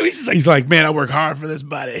sandwich. Dude, He's like, man, I work hard for this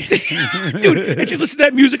buddy. dude, and she's listening to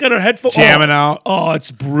that music on her headphones. Jamming out. Oh,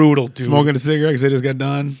 it's brutal, dude. Smoking a cigarette because they just got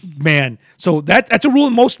done. Man. So that's a rule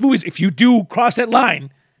in most movies. If you do cross that line,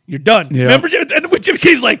 you're done. Yeah. Remember, and when Jim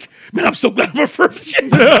Carrey's like, man, I'm so glad I'm a virgin.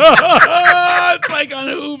 It's like on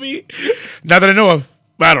a movie. Not that I know of.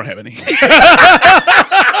 But I don't have any.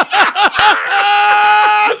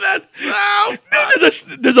 That's so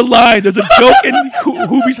There's a line, there's a joke in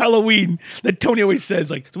Hoobie's Halloween that Tony always says,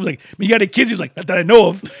 like, someone's like, "You got any kids?" He's like, "Not that I know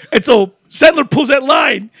of." And so Sandler pulls that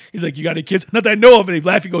line. He's like, "You got any kids?" "Not that I know of." And he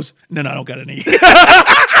laughs. He goes, "No, I don't got any."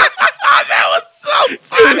 That was so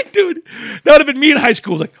funny. Dude, that would have been me in high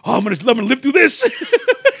school. Like, oh, I'm gonna live through this.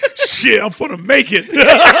 Shit, I'm gonna make it.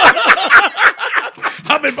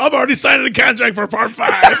 I'm already signing a contract for part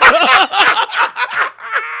 5.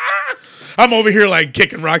 I'm over here like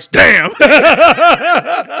kicking rocks. Damn.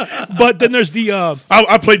 But then there's the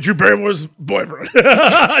I played Drew Barrymore's boyfriend.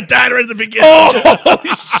 Died right at the beginning. oh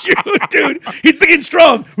shoot, dude, he's big and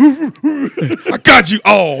strong. I got you.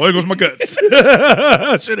 Oh, there goes my guts.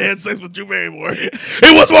 Should have had sex with Drew Barrymore.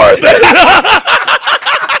 It was worth it.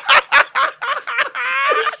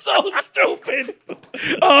 So stupid.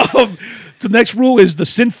 The next rule is the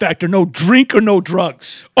sin factor: no drink or no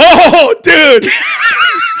drugs. Oh, dude.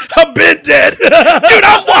 I've been dead. Dude,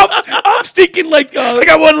 I'm stinking like I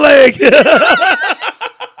got one leg.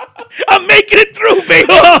 I'm making it through, baby.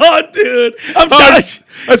 Oh, dude. I'm dying.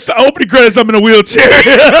 That's the opening credits. I'm in a wheelchair.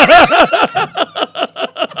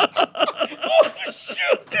 Oh,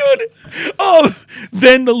 shoot, dude.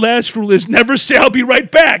 Then the last rule is never say I'll be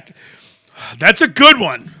right back. That's a good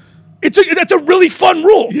one. That's a really fun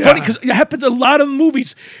rule. Yeah. Funny because it happens in a lot of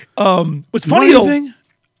movies. What's funny though? Thing?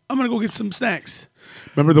 I'm gonna go get some snacks.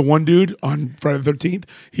 Remember the one dude on Friday the 13th?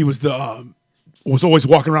 He was was always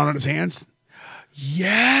walking around on his hands,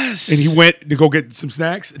 Yes. and he went to go get some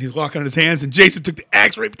snacks, and he was walking on his hands, and Jason took the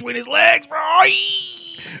axe right between his legs, bro.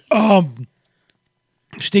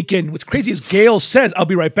 Sneak what's crazy is Gail says, "I'll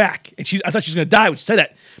be right back." And I thought she was going to die when she said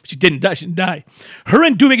that. But she didn't die. She didn't die. Her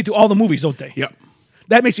and Dew make it through all the movies, don't they? Yep.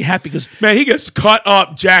 That makes me happy because, Man, he gets cut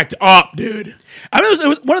up, jacked up, dude. I mean, it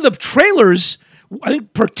was one of the trailers, I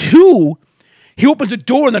think per 2, he opens the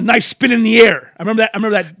door and the knife spin in the air. I remember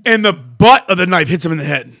that. And the butt of the knife hits him in the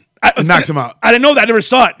head. And knocks him out. I didn't know that. I never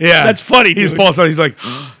saw it. Yeah. That's funny, He dude. just falls out. He's like,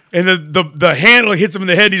 and the handle hits him in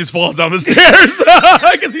the head. And he just falls down the stairs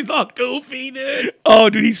because he's all goofy, dude. Oh,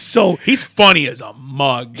 dude, He's funny as a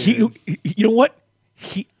mug. Dude. You know what?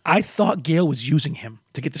 I thought Gail was using him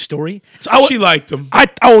to get the story. So She liked him. I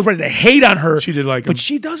was ready to hate on her. She did like him. But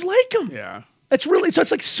she does like him. Yeah. That's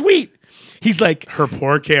like sweet. He's like, Her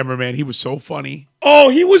poor cameraman. He was so funny. oh,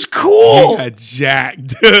 he was cool. He got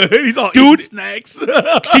jacked. He's all Dude. eating snacks.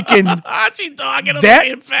 Thinking She's talking about that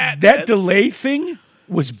being fat. that man. delay thing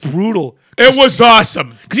was brutal. It was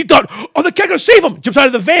awesome. Because he thought, oh, the guy's gonna save him. Jumps out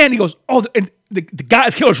of the van. He goes, oh, and the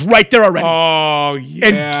guy's killer's right there already. Oh,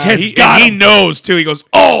 yeah. has He, got and he him. knows, too. He goes,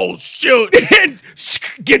 oh, shoot. And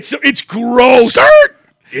gets it's gross. Skirt.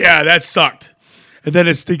 Yeah, that sucked. And then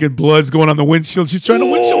it's thinking blood's going on the windshield. She's trying to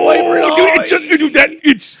windshield wiper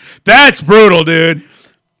it. That's brutal, dude.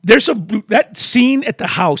 There's that scene at the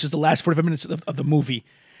house is the last 45 minutes of the movie,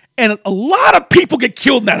 and a lot of people get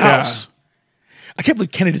killed in that Yeah. house. I can't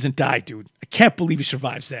believe Kenny doesn't die, dude. I can't believe he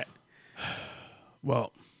survives that.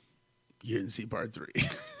 Well, you didn't see part 3.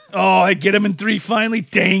 Oh, I get him in 3 finally.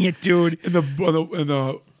 Dang it, dude. And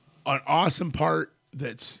an awesome part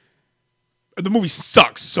that's the movie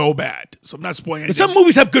sucks so bad. So I'm not spoiling But anything. some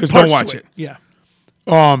movies have good Just parts. don't watch to it. Yeah.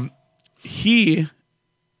 He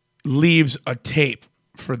leaves a tape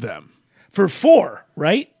for them. For 4,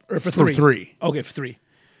 right? Or for 3? For 3. Okay, for 3.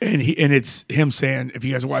 And it's him saying, if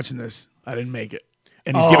you guys are watching this, I didn't make it.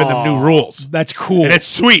 And he's giving them new rules. That's cool. And it's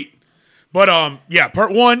sweet. But yeah,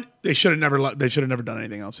 part 1, they should have never done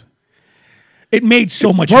anything else. It made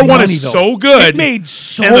so much Part money, 1 is though. so good. It made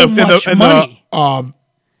so much money.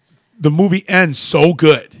 The movie ends so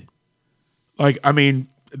good. Like, I mean,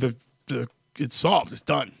 it's solved, it's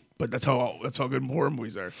done. But that's how good horror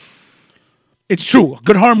movies are. It's true. A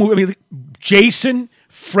good horror movie. I mean, Jason,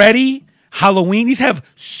 Freddy, Halloween. These have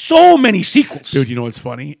so many sequels. Dude, you know what's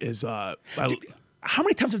funny is How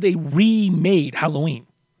many times have they remade Halloween?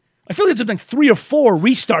 I feel like there's like 3 or 4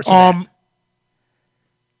 restarts. Of that.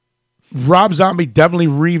 Rob Zombie definitely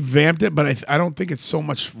revamped it, but I don't think it's so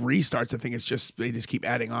much restarts. I think it's just they just keep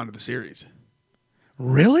adding on to the series.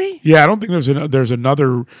 Really? Yeah, I don't think there's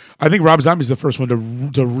another. I think Rob Zombie's the first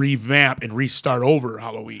one to revamp and restart over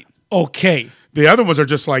Halloween. Okay. The other ones are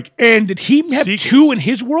just like And did he have Sequels. 2 in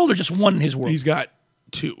his world or just 1 in his world? he's got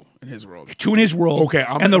 2 in his world. 2 in his world. Okay,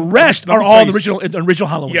 and the rest let are me all tell the you original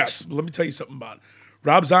Halloween. Yes, let me tell you something about it.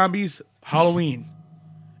 Rob Zombie's Halloween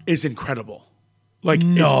is incredible. Like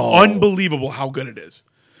No. it's unbelievable how good it is.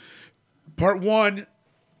 Part 1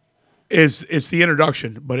 is the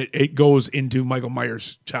introduction, but it goes into Michael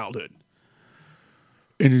Myers' childhood,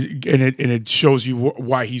 and it shows you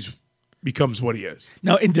why he's becomes what he is.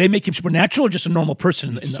 Now, and do they make him supernatural or just a normal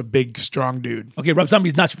person? He's just a big, strong dude. Okay, Rob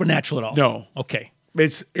Zombie's not supernatural at all. No. Okay.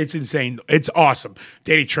 It's insane. It's awesome.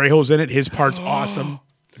 Danny Trejo's in it. His part's awesome.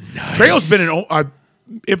 Nice. Trejo's been in,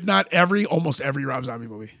 if not almost every Rob Zombie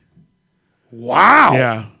movie. Wow.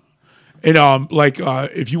 Yeah. And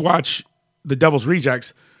if you watch The Devil's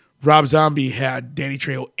Rejects, Rob Zombie had Danny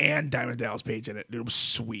Trejo and Diamond Dallas Page in it. It was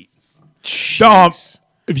sweet. Jeez.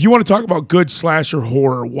 If you want to talk about good slasher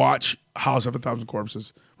horror, watch House of a Thousand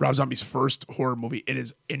Corpses. Rob Zombie's first horror movie. It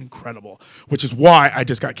is incredible, which is why I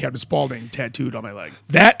just got Captain Spaulding tattooed on my leg.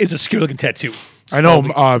 That is a scary-looking tattoo. I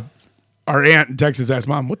know. Our aunt in Texas asked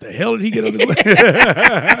Mom, "What the hell did he get on his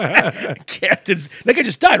leg?" Captain's. That guy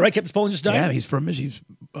just died, right? Captain Spaulding just died? Yeah, he's from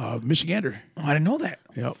Michigander. Oh, I didn't know that.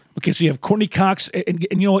 Yep. Okay, so you have Courtney Cox, and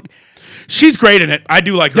you know what? She's great in it. I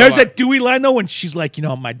do like her. There's that Dewey line, though, when she's like,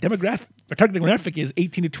 my target demographic is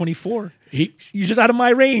 18 to 24. You're just out of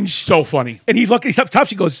my range. So funny. And he's lucky. He's up top.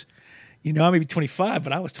 She goes, I may be 25,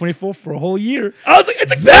 but I was 24 for a whole year. I was like,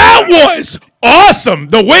 that was awesome.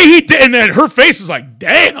 The way he did, and then her face was like,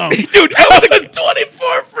 damn. Dude, I was like,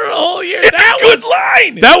 24 for a whole year. That was a good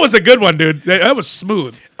line. That was a good one, dude. That was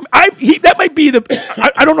smooth. That might be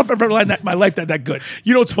I don't know if I've ever lined that in my life that good.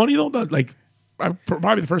 You know, it's funny, though, that,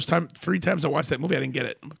 probably the first time, 3 times I watched that movie, I didn't get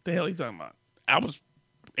it. What the hell are you talking about? I was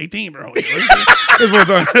 18, bro.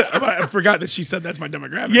 I forgot that she said that's my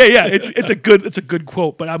demographic. Yeah. It's a good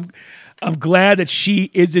quote, but I'm glad that she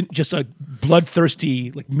isn't just a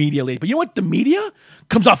bloodthirsty media lady. But you know what? The media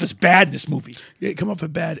comes off as bad in this movie. They come off as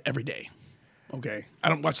bad every day. Okay, I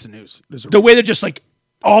don't watch the news. The way they're just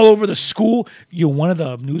all over the school. One of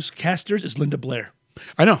the newscasters is Linda Blair.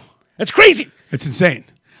 I know. That's crazy. It's insane.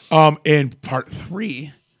 In part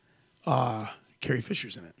 3, Carrie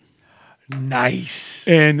Fisher's in it. Nice.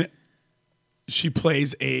 And she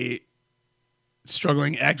plays a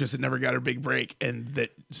struggling actress that never got her big break and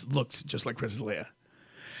that looks just like Princess Leia.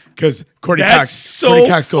 Because Courtney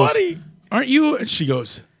Cox goes, "Aren't you?" And she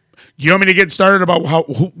goes, "You want me to get started about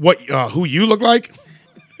who you look like?"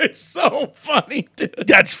 It's so funny, dude.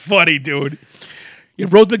 That's funny, dude.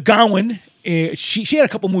 Rose McGowan, she had a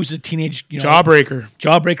couple movies as a teenage. Jawbreaker.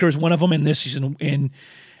 Jawbreaker is one of them in this season,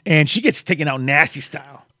 and she gets taken out nasty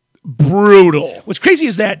style. Brutal. What's crazy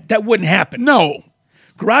is that wouldn't happen. No.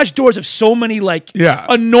 Garage doors have so many,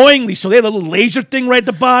 annoyingly, so they have a little laser thing right at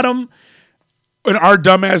the bottom. And our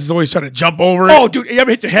dumbass is always trying to jump over it. Oh, dude, you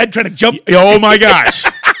ever hit your head trying to jump? Oh, my gosh.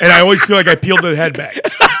 And I always feel like I peeled the head back.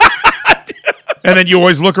 And then you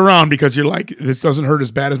always look around because you're like, this doesn't hurt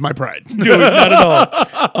as bad as my pride. Dude, not at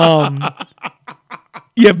all.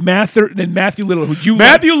 You have Matthew Lillard.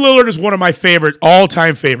 Matthew Lillard is one of my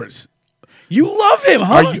all-time favorites. You love him,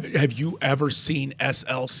 huh? Have you ever seen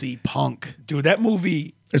SLC Punk? Dude, that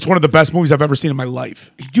movie. It's one of the best movies I've ever seen in my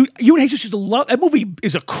life. Dude, you and Jesus used to love that movie.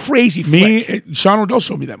 Is a crazy flick. Sean O'Dell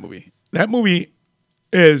showed me that movie. That movie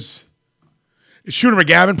is Shooter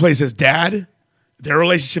McGavin plays his dad. Their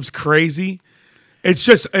relationship's crazy.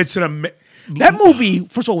 That movie,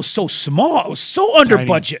 first of all, was so small. It was so under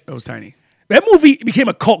budget. It was tiny. That movie became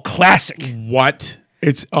a cult classic. What?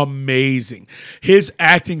 It's amazing. His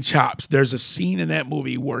acting chops. There's a scene in that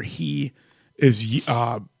movie where he is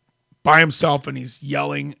by himself and he's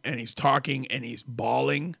yelling and he's talking and he's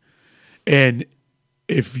bawling. And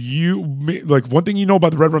if one thing you know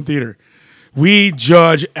about the Red Room Theater, we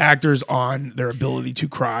judge actors on their ability to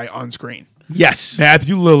cry on screen. Yes.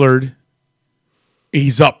 Matthew Lillard,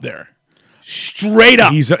 he's up there. Straight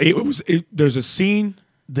up. There's a scene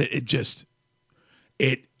that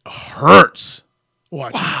it hurts.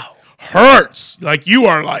 Watching. Wow. Hurts.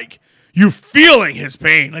 You're feeling his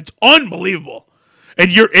pain. It's unbelievable. And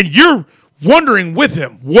you're wondering with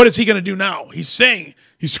him, what is he going to do now? He's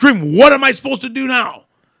screaming, what am I supposed to do now?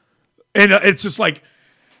 And it's just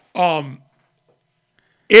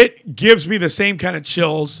it gives me the same kind of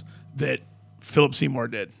chills that Philip Seymour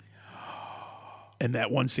did. And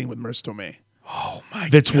that one scene with Marissa Tomei. Oh my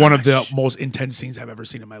god. That's one of the most intense scenes I've ever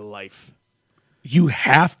seen in my life. You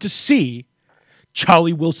have to see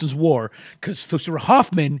Charlie Wilson's War because Philip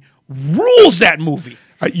Hoffman rules that movie.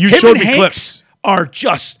 You Him showed and me Hanks clips. Are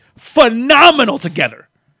just phenomenal together.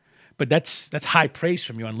 But that's high praise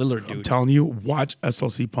from you on Lillard, dude. I'm telling you, watch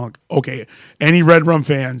SLC Punk. Okay, any Red Rum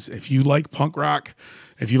fans, if you like punk rock,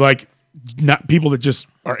 if you like not people that just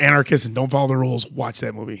are anarchists and don't follow the rules, watch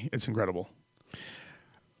that movie. It's incredible.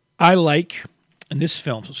 I like in this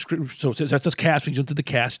film. So that's us cast. When you jump to the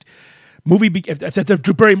cast, if the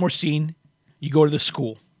Drew Barrymore scene, you go to the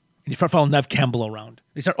school and you start following Nev Campbell around.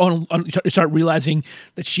 You start realizing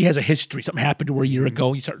that she has a history. Something happened to her a year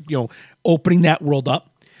ago. You start opening that world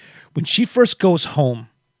up. When she first goes home,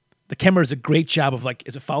 the camera does a great job of like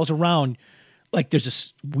as it follows around, like there's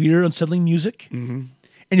this weird unsettling music, and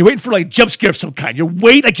you're waiting for like a jump scare of some kind. You're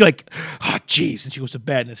like, oh jeez, and she goes to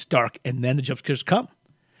bed and it's dark, and then the jump scares come.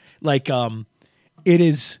 Like it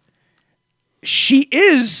is. She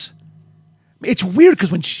is. It's weird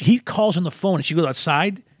because when he calls on the phone and she goes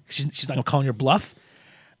outside, she's not gonna call your bluff.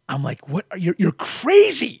 I'm like, what? You're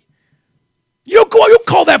crazy. You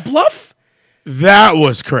call that bluff. That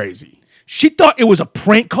was crazy. She thought it was a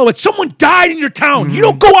prank call. Like someone died in your town. You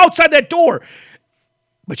don't go outside that door.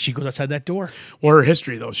 But she goes outside that door. Well, her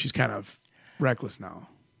history though, she's kind of reckless now.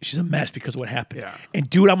 She's a mess because of what happened. Yeah. And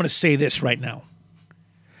dude, I'm gonna say this right now.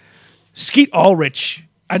 Skeet Ulrich.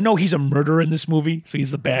 I know he's a murderer in this movie, so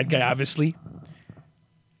he's the bad guy, obviously.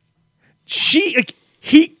 She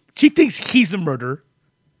thinks he's the murderer.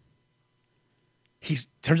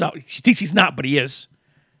 Turns out she thinks he's not, but he is.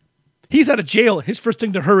 He's out of jail. His first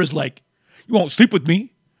thing to her is like, "You won't sleep with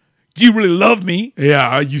me? Do you really love me?"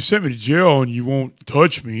 Yeah, you sent me to jail and you won't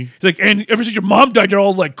touch me. He's like, and ever since your mom died, you're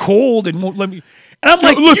all like cold and won't let me. And I'm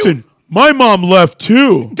like, listen, my mom left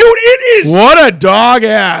too. dude, it is. What a dog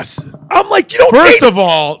ass. I'm like, you don't. First of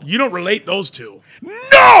all, you don't relate those two.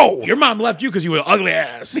 No, Your mom left you because you were an ugly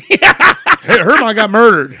ass. Her mom got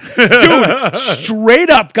murdered. dude,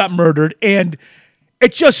 straight up got murdered, and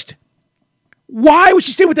it just. Why would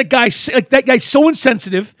she stay with that guy? Like that guy's so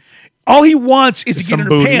insensitive. All he wants is to get in her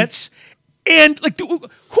booty. pants. And like, dude,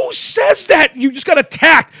 who says that? You just got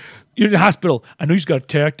attacked. You're in the hospital. I know you just got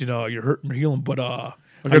attacked and you're hurting or healing, but I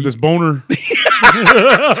got this boner. I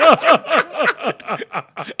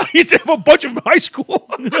used to have a bunch of high school.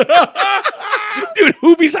 Dude,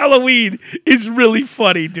 Hoobie's Halloween is really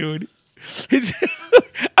funny, dude.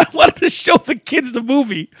 I wanted to show the kids the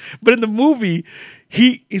movie, but in the movie,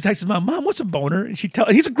 he's like, Mom, what's a boner? And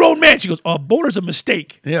he's a grown man. She goes, oh, boner's a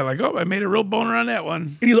mistake. Yeah, like, oh, I made a real boner on that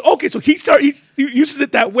one. And he's like, okay, so he uses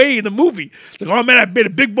it that way in the movie. It's like, oh man, I made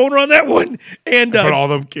a big boner on that one. And For all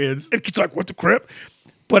them kids. and kids are like, what the crap?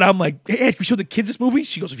 But I'm like, hey, can we show the kids this movie?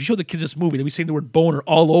 She goes, if you show the kids this movie, then we say the word boner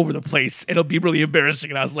all over the place. It'll be really embarrassing.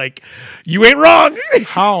 And I was like, you ain't wrong.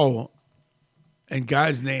 How, in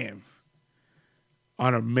God's name,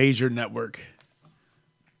 on a major network,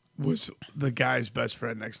 was the guy's best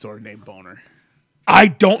friend next door named Boner? I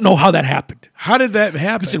don't know how that happened. How did that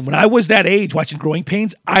happen? Listen, when I was that age watching Growing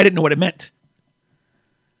Pains, I didn't know what it meant.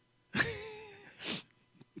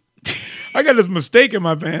 I got this mistake in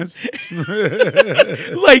my pants.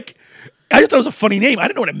 Like, I just thought it was a funny name. I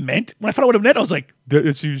didn't know what it meant. When I found out what it meant, I was like,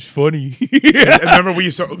 that seems funny. And remember, we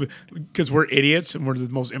used to, because we're idiots and we're the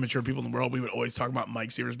most immature people in the world, we would always talk about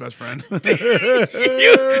Mike Seaver's best friend.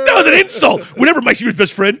 That was an insult. Whenever Mike Seaver's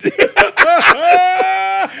best friend. Dude,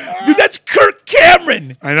 that's Kirk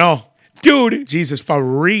Cameron. I know. Dude, Jesus,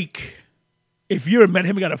 Farik. if you ever met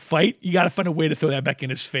him and got a fight, you got to find a way to throw that back in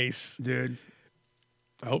his face. Dude.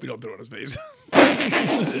 I hope you don't throw it in his face.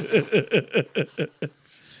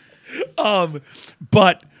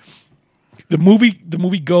 But the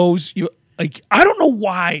movie goes, I don't know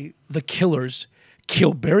why the killers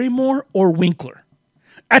kill Barrymore or Winkler.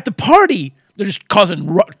 At the party, they're just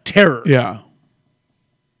causing terror. Yeah.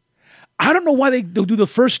 I don't know why they'll do the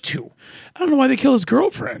first two. I don't know why they kill his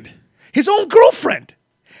girlfriend. His own girlfriend.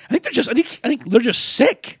 I think they're just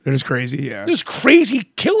sick. They're just crazy, yeah. They're just crazy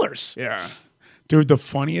killers. Yeah. Dude, the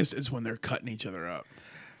funniest is when they're cutting each other up.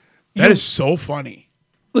 That is so funny.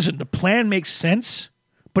 Listen, the plan makes sense,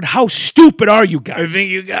 but how stupid are you guys? I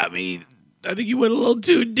think you got me. I think you went a little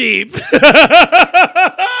too deep.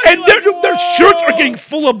 And their shirts are getting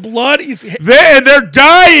full of blood. They're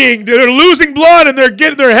dying. They're losing blood, and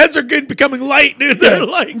their heads are becoming light, dude. They're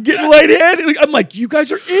like getting lightheaded. I'm like, you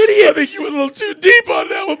guys are idiots. I think you went a little too deep on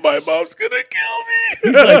that one. My mom's gonna kill me.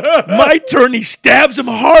 He's like, my turn. He stabs him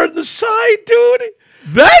hard in the side, dude.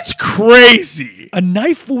 That's crazy. A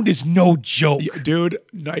knife wound is no joke. Dude,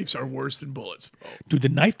 knives are worse than bullets, bro. Dude, the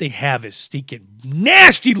knife they have is stinking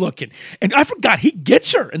nasty looking. And I forgot, he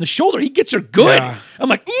gets her in the shoulder. He gets her good. Yeah. I'm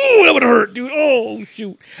like, ooh, that would hurt, dude. Oh,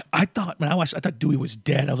 shoot. I thought Dewey was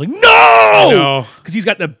dead. I was like, no! Because he's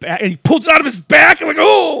got the back, and he pulls it out of his back. I'm like,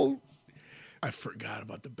 oh. I forgot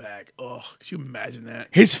about the back. Oh, could you imagine that?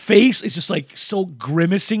 His face is just like so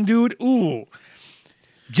grimacing, dude. Ooh.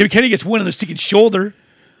 Jimmy Kennedy gets one on the stinking shoulder.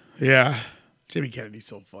 Yeah. Jimmy Kennedy's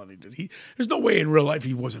so funny, dude. There's no way in real life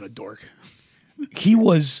he wasn't a dork. He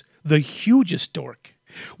was the hugest dork.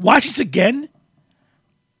 Watch this again.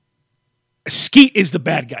 Skeet is the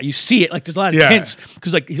bad guy. You see it. Like, there's a lot of hints.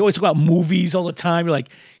 Because, like, he always talk about movies all the time. You're like,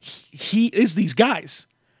 he is these guys.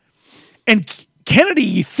 And Kennedy,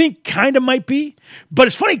 you think kind of might be, but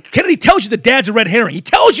it's funny. Kennedy tells you the dad's a red herring. He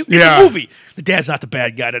tells you in Yeah. the movie the dad's not the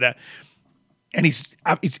bad guy to that, and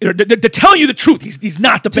they're telling you the truth. He's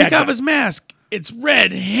not the bad Take guy. off his mask. It's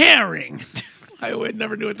red herring. I would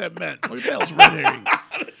never knew what that meant. What the hell's red herring?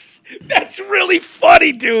 That's really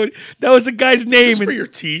funny, dude. That was the guy's name. Is this for your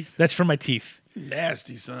teeth? That's for my teeth.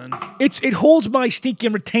 Nasty, son. It holds my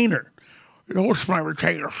stinking retainer. It holds my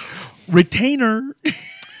retainer. Retainer.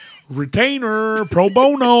 Retainer pro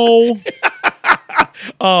bono.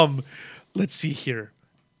 Let's see here.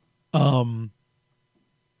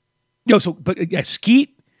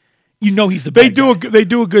 Skeet, he's the bad guy. They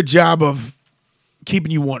do a good job of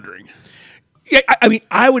keeping you wondering. Yeah, I mean,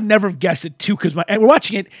 I would never have guessed it too because we're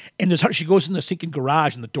watching it, and she goes in the sinking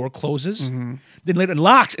garage, and the door closes. Mm-hmm. Then later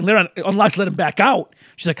unlocks, and later on unlocks, let him back out.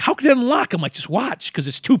 She's like, "How could they unlock?" I'm like, "Just watch, because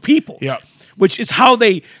it's two people." Yeah. Which is how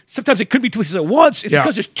sometimes it could be two places at once. It's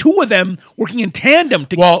because there's two of them working in tandem.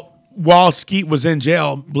 While Skeet was in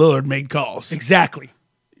jail, Lillard made calls. Exactly.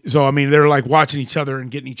 So I mean, they're like watching each other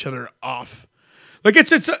and getting each other off. Like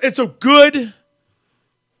it's a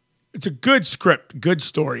good script, good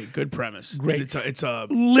story, good premise. Great. It's a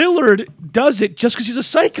Lillard does it just because he's a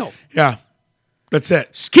psycho. yeah. That's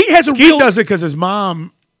it. Skeet does it because his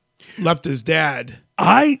mom left his dad.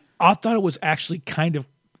 I thought it was actually kind of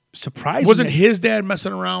surprising. Wasn't his dad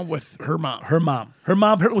messing around with her mom? Her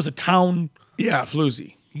mom was a town. Yeah,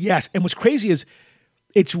 floozy. Yes, and what's crazy is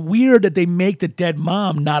it's weird that they make the dead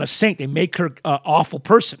mom not a saint. They make her an awful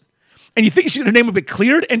person. And you think her name would be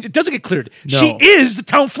cleared, and it doesn't get cleared. No. She is the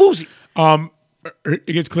town floozy. It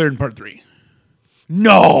gets cleared in part 3.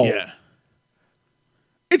 No. Yeah.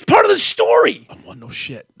 It's part of the story. Well, no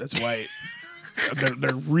shit. That's why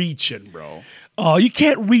they're reaching, bro. Oh, you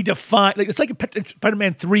can't redefine. It's like in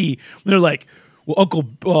Spider-Man 3 when they're like, well,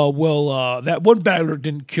 that one battler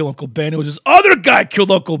didn't kill Uncle Ben. It was this other guy killed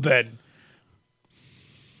Uncle Ben.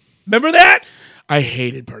 Remember that? I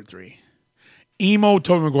hated part 3. Emo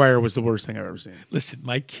Tobey Maguire was the worst thing I've ever seen. Listen,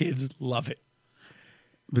 my kids love it.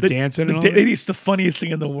 The dancing and all that? It's the funniest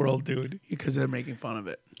thing in the world, dude. Because they're making fun of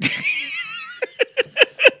it.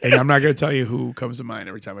 And I'm not going to tell you who comes to mind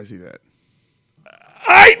every time I see that.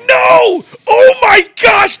 I know! Oh my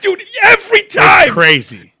gosh, dude! Every time! It's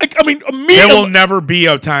crazy. There will never be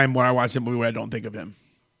a time when I watch a movie where I don't think of him.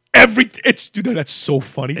 Dude, that's so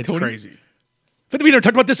funny. It's Tony. crazy. But we never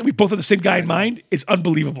talked about this, and we both have the same guy in mind. It's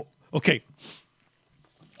unbelievable. Okay.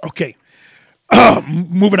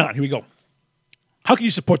 Moving on. Here we go. How can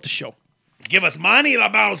you support the show? Give us money,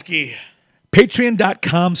 Lebowski.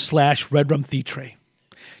 Patreon.com/RedRumTheatre.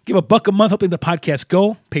 Give $1 a month, helping the podcast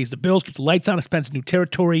go, pays the bills, keeps the lights on, expands new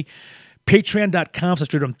territory.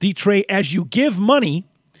 Patreon.com/RedRumTheatre. As you give money,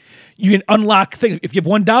 you can unlock things. If you give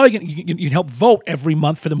 $1, you can help vote every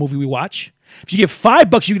month for the movie we watch. If you give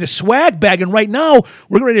 $5, you get a swag bag. And right now,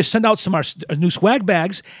 we're ready to send out some of our new swag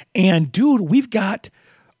bags. And dude,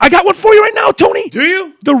 I got one for you right now, Tony. Do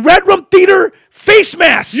you? The Red Room Theater face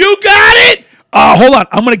mask. You got it? Hold on.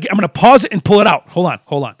 I'm gonna pause it and pull it out. Hold on.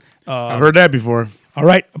 I've heard that before. All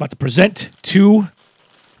right, about to present to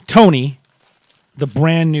Tony the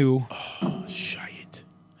brand new. Oh, shite.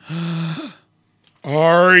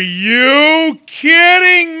 Are you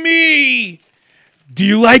kidding me? Do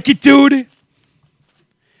you like it, dude?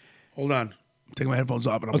 Hold on. Take my headphones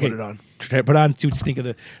off and I'll put it on. Put it on. See what you think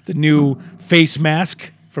of the new face mask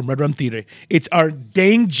from Red Rum Theater. It's our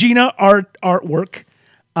Dang Gina artwork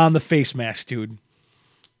on the face mask, dude.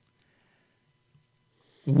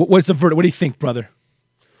 What's the verdict? What do you think, brother?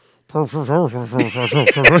 Looks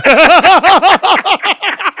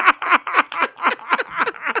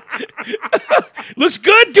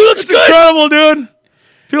good, dude. Looks good. Incredible, dude.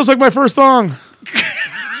 Feels like my first thong.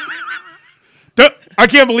 I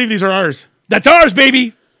can't believe these are ours. That's ours,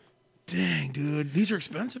 baby. Dang, dude. These are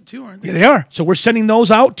expensive too, aren't they? Yeah, they are. So we're sending those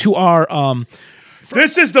out to our.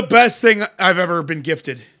 This is the best thing I've ever been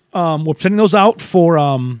gifted. We're sending those out for.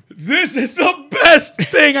 This is the best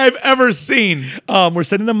thing I've ever seen. We're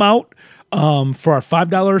sending them out for our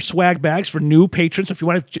 $5 swag bags for new patrons. So if you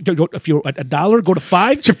want to, if you're at $1, go to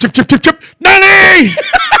 $5. Chip. 90!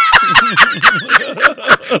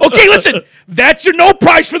 Okay, listen. That's your no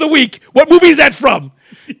prize for the week. What movie is that from?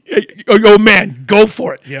 Oh man, go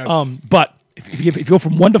for it. Yes. But if you go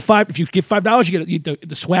from 1 to 5, if you give $5, you get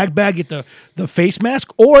the swag bag, you get the face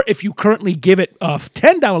mask. Or if you currently give it a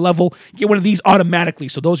 $10 level, you get one of these automatically.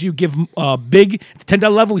 So those of you give big at the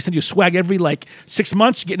 $10 level, we send you a swag every 6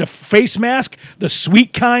 months. You're getting a face mask, the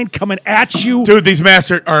sweet kind, coming at you. Dude, these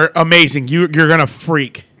masks are amazing. You're gonna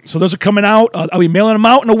freak. So those are coming out. I'll be mailing them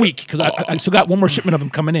out in a week because I still got one more shipment of them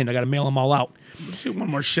coming in. I got to mail them all out. Let's do one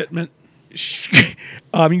more shipment. You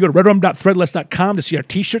can go to redrum.threadless.com to see our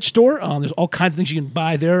T-shirt store. There's all kinds of things you can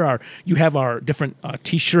buy there. You have our different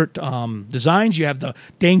T-shirt designs. You have the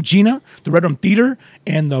Dang Gina, the Red Rum Theater,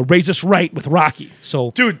 and the Raise Us Right with Rocky.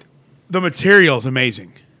 So, Dude, the material is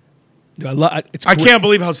amazing. it's I great. can't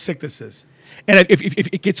believe how sick this is. And if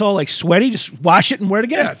it gets all like sweaty, just wash it and wear it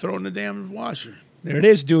again. Yeah, throw it in the damn washer. There it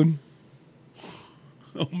is, dude.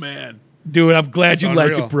 Oh, man. Dude, I'm glad It's you unreal.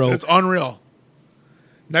 like it, bro. It's unreal.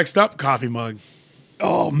 Next up, coffee mug.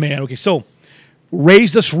 Oh man. Okay, so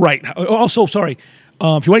Raised Us Right. Also, sorry.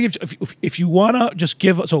 If you want to if you want to just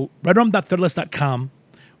give redrum.threadless.com,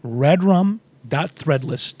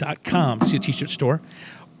 redrum.threadless.com to see a T-shirt store.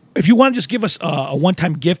 If you want to just give us a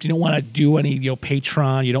one-time gift, you don't want to do any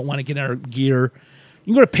Patreon, you don't want to get our gear,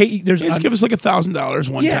 you can go to pay. There's Just give us like $1,000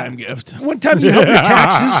 one-time gift. One time you help your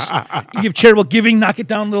taxes. You give charitable giving, knock it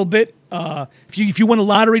down a little bit. If you win the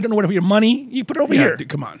lottery, don't know where to put your money, you put it over here. Dude,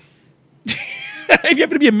 come on. If you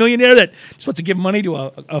happen to be a millionaire that just wants to give money to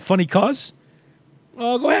a funny cause,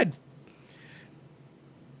 well, go ahead.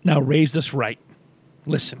 Now, Raise Us Right.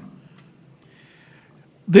 Listen.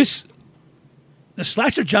 The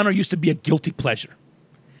slasher genre used to be a guilty pleasure.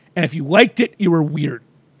 And if you liked it, you were weird.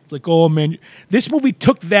 Like, oh, man. This movie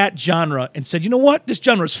took that genre and said, you know what? This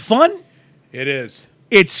genre is fun. It is.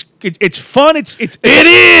 It's fun. It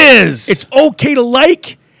is. It's okay to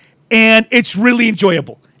like, and it's really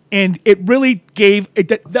enjoyable. And it really gave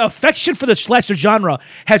the affection for the slasher genre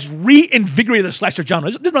has reinvigorated the slasher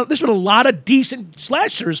genre. There's been a lot of decent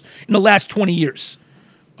slashers in the last 20 years.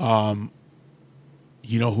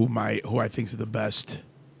 You know who I think is the best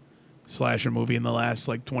slasher movie in the last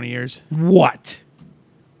like 20 years? What?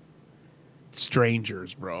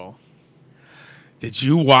 Strangers, bro. Did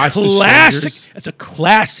you watch the Classic. Strangers? It's a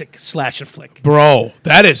classic slasher flick. Bro,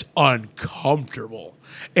 that is uncomfortable.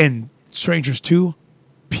 And Strangers 2,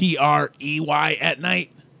 Prey at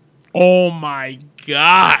night. Oh my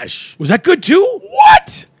gosh. Was that good too?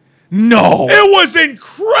 What? No. It was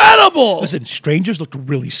incredible. Listen, Strangers looked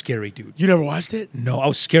really scary, dude. You never watched it? No, I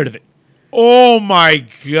was scared of it. Oh my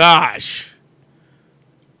gosh.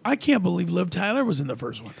 I can't believe Liv Tyler was in the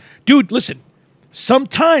first one. Dude, listen.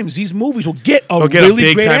 Sometimes these movies will get a They'll get really a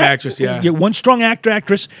big great time actress, yeah. You get one strong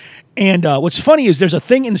actress. And what's funny is there's a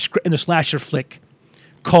thing in the slasher flick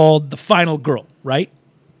called the final girl, right?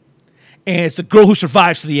 And it's the girl who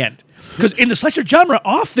survives to the end. Because in the slasher genre,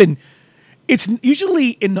 often it's usually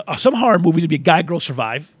in some horror movies it'd be a guy-girl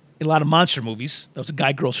survive. In a lot of monster movies, that was a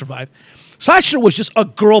guy-girl survive. Slasher was just a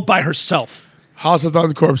girl by herself. House of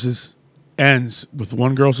Thousand Corpses ends with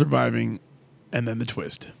one girl surviving and then the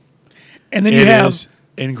twist. And then It you have is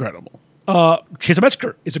incredible. Chaser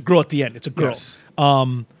Metzger is a girl at the end. It's a girl. Yes.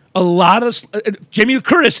 A lot of Jamie Lee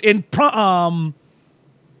Curtis in Halloween.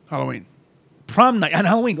 Prom Night and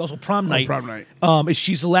Halloween, also Prom Night. Prom Night.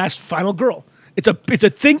 She's the last final girl. It's a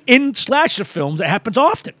thing in slasher films that happens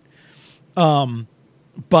often.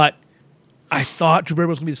 But I thought Drew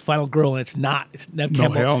Barrymore was gonna be this final girl, and it's not. It's never.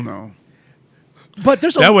 No, hell no. But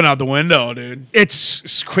there's That went out the window, dude.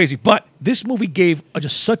 It's crazy. But this movie gave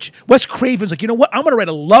just such. Wes Craven's like, you know what? I'm gonna write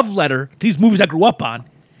a love letter to these movies I grew up on,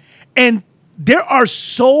 and there are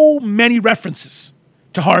so many references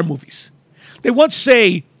to horror movies. They once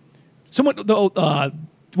say, Rose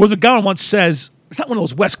McGowan once says, it's not one of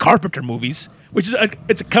those Wes Carpenter movies, which is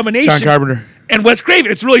it's a combination. John Carpenter. And Wes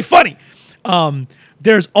Craven. It's really funny.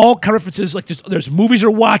 There's all kind of references, like there's movies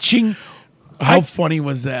you're watching. How funny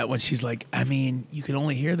was that when she's like, I mean, you can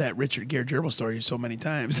only hear that Richard Gere gerbil story so many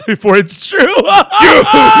times before it's true. Dude.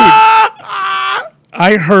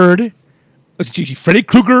 I heard Freddy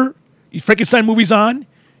Krueger, Frankenstein movies on.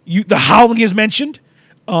 The Howling is mentioned.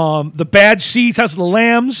 The Bad Seeds, House of the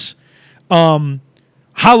Lambs.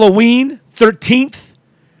 Halloween, 13th.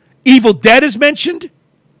 Evil Dead is mentioned.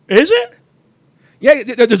 Is it? Yeah,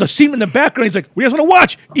 there's a scene in the background. He's like, we just want to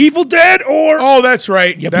watch Evil Dead or... Oh, that's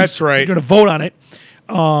right. Yeah, that's right. You're going to vote on it.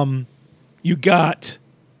 You got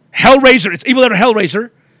Hellraiser. It's Evil Dead or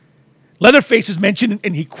Hellraiser. Leatherface is mentioned,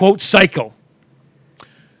 and he quotes Psycho.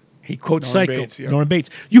 Norman Psycho. Bates, yeah. Norman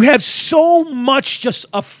Bates. You have so much just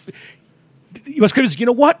Wes Craven's, you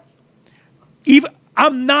know what?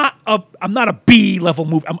 I'm not a B level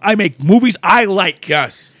movie. I make movies I like.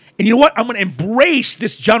 Yes. And you know what? I'm going to embrace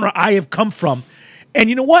this genre I have come from. And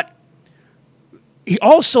you know what? He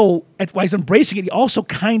also, while he's embracing it, he also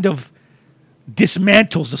kind of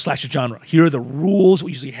dismantles the slasher genre. Here are the rules, what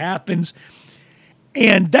usually happens.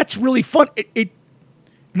 And that's really fun.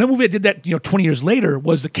 Another movie that did that 20 years later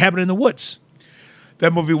was The Cabin in the Woods.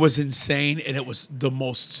 That movie was insane, and it was the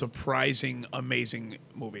most surprising, amazing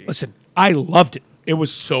movie. Listen, I loved it. It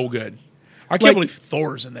was so good. I can't believe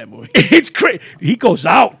Thor's in that movie. It's crazy. He goes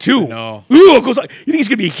out too. know. Ooh, goes out. You think he's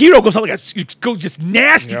gonna be a hero? Goes out like goes just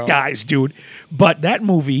nasty Yeah. guys, dude. But that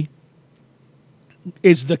movie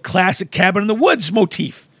is the classic Cabin in the Woods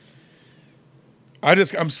motif.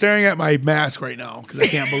 I'm staring at my mask right now because I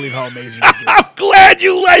can't believe how amazing this is. I'm glad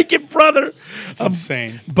you like it, brother. It's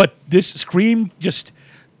insane. But this Scream just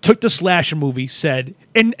took the slasher movie, said,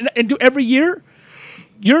 and do every year.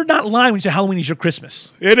 You're not lying when you say Halloween is your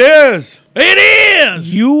Christmas. It is. It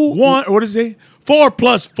is. You What is it? 4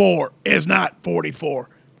 plus 4 is not 44.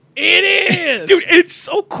 It is. dude, it's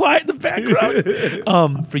so quiet in the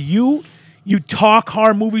background. For you talk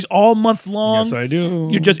horror movies all month long. Yes, I do.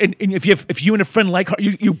 You're just and if you and a friend like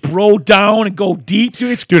you bro down and go deep,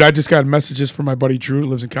 dude. It's Dude, I just got messages from my buddy Drew, who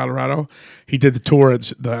lives in Colorado. He did the tour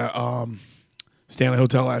at the Stanley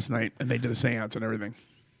Hotel last night, and they did a seance and everything.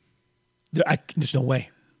 there's no way.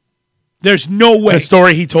 There's no way. The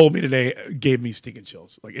story he told me today gave me stinking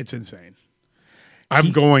chills. Like, it's insane.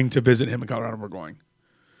 I'm going to visit him in Colorado. We're going.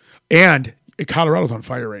 And Colorado's on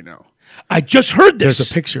fire right now. I just heard this. There's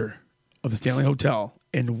a picture of the Stanley Hotel,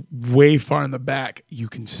 and way far in the back, you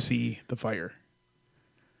can see the fire.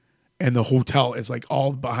 And the hotel is like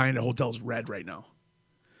all behind the hotel is red right now.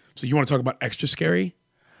 So you want to talk about extra scary?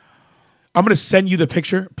 I'm going to send you the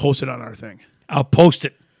picture, post it on our thing. I'll post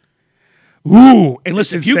it. Ooh, and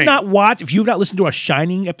listen, It's if you've insane. not listened to our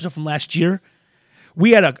Shining episode from last year,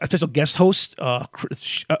 we had a special guest host,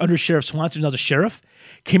 Under Sheriff Swanson, who's now the sheriff,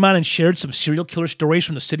 came on and shared some serial killer stories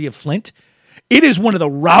from the city of Flint. It is one of the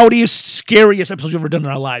rowdiest, scariest episodes we've ever done in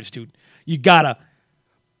our lives, dude. You gotta.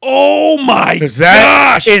 Oh my Is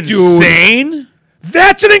that gosh, dude. insane?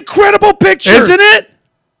 That's an incredible picture, Isn't it?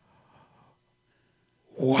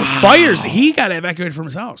 Wow. The fires. He got evacuated from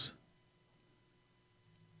his house.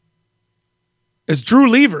 It's Drew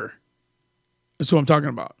Lever. That's who I'm talking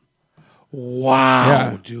about.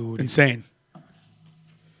 Wow, dude. Insane.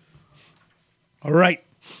 All right.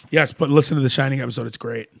 Yes, but listen to the Shining episode. It's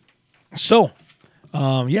great. So,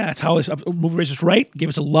 that's how this movie raised us right. Give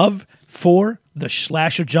us a love for the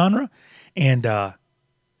slasher genre, and so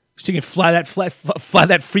you can fly that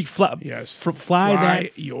freak fly. Yes. Fly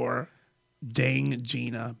that your Dang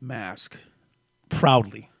Gina mask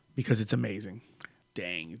proudly. because it's amazing.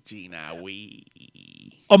 Dang Gina,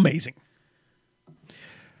 Amazing.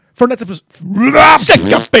 For next episode,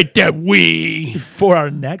 for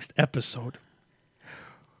our next episode,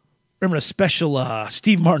 remember a special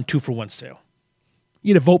Steve Martin 2-for-1 sale.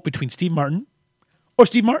 You had to vote between Steve Martin or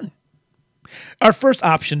Steve Martin. Our first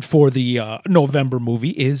option for the November movie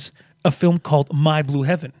is a film called My Blue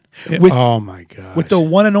Heaven. Oh my god! With the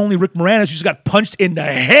one and only Rick Moranis, who just got punched in the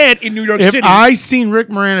head in New York if City. I seen Rick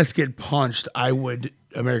Moranis get punched, I would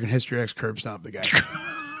American History X curb stomp the guy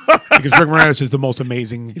because Rick Moranis is the most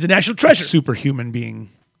amazing, He's a national treasure. superhuman being.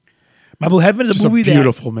 My Blue Heaven is Just a a movie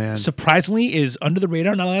beautiful that man. surprisingly is under the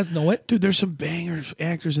radar. Not allowed to know it. Dude, there's some bangers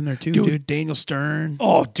actors in there too, dude. Daniel Stern.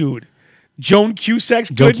 Oh, dude. Joan Cusack's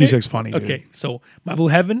good. Joan in it? Cusack's funny, dude. Okay, so My Blue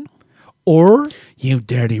Heaven or You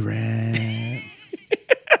dirty rat.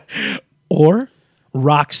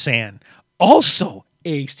 Roxanne. Also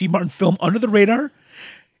a Steve Martin film under the radar,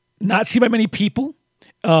 not seen by many people.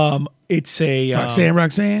 It's a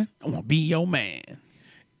Roxanne, I want to be your man.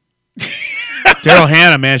 Daryl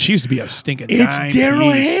Hannah, man, she used to be a stinking. It's dime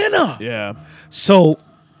Daryl piece. Hannah. Yeah. So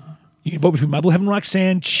you can vote between My Blue Heaven and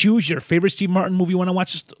Roxanne. Choose your favorite Steve Martin movie you want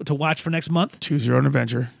to watch for next month. Choose your own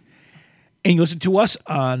adventure. And you listen to us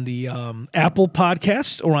on the Apple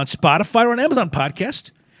Podcast or on Spotify or on Amazon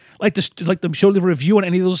Podcast. Like the show, leave a review on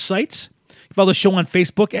any of those sites. Follow the show on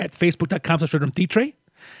Facebook at facebook.com/RedRoomTheatre.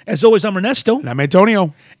 As always, I'm Ernesto, And I'm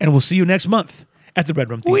Antonio. and we'll see you next month at the Red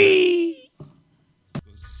Room Theater.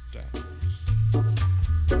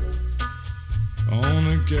 On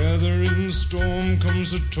a gathering storm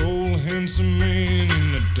comes a tall, handsome man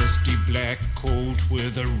in a dusty black coat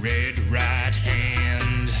with a red right hand.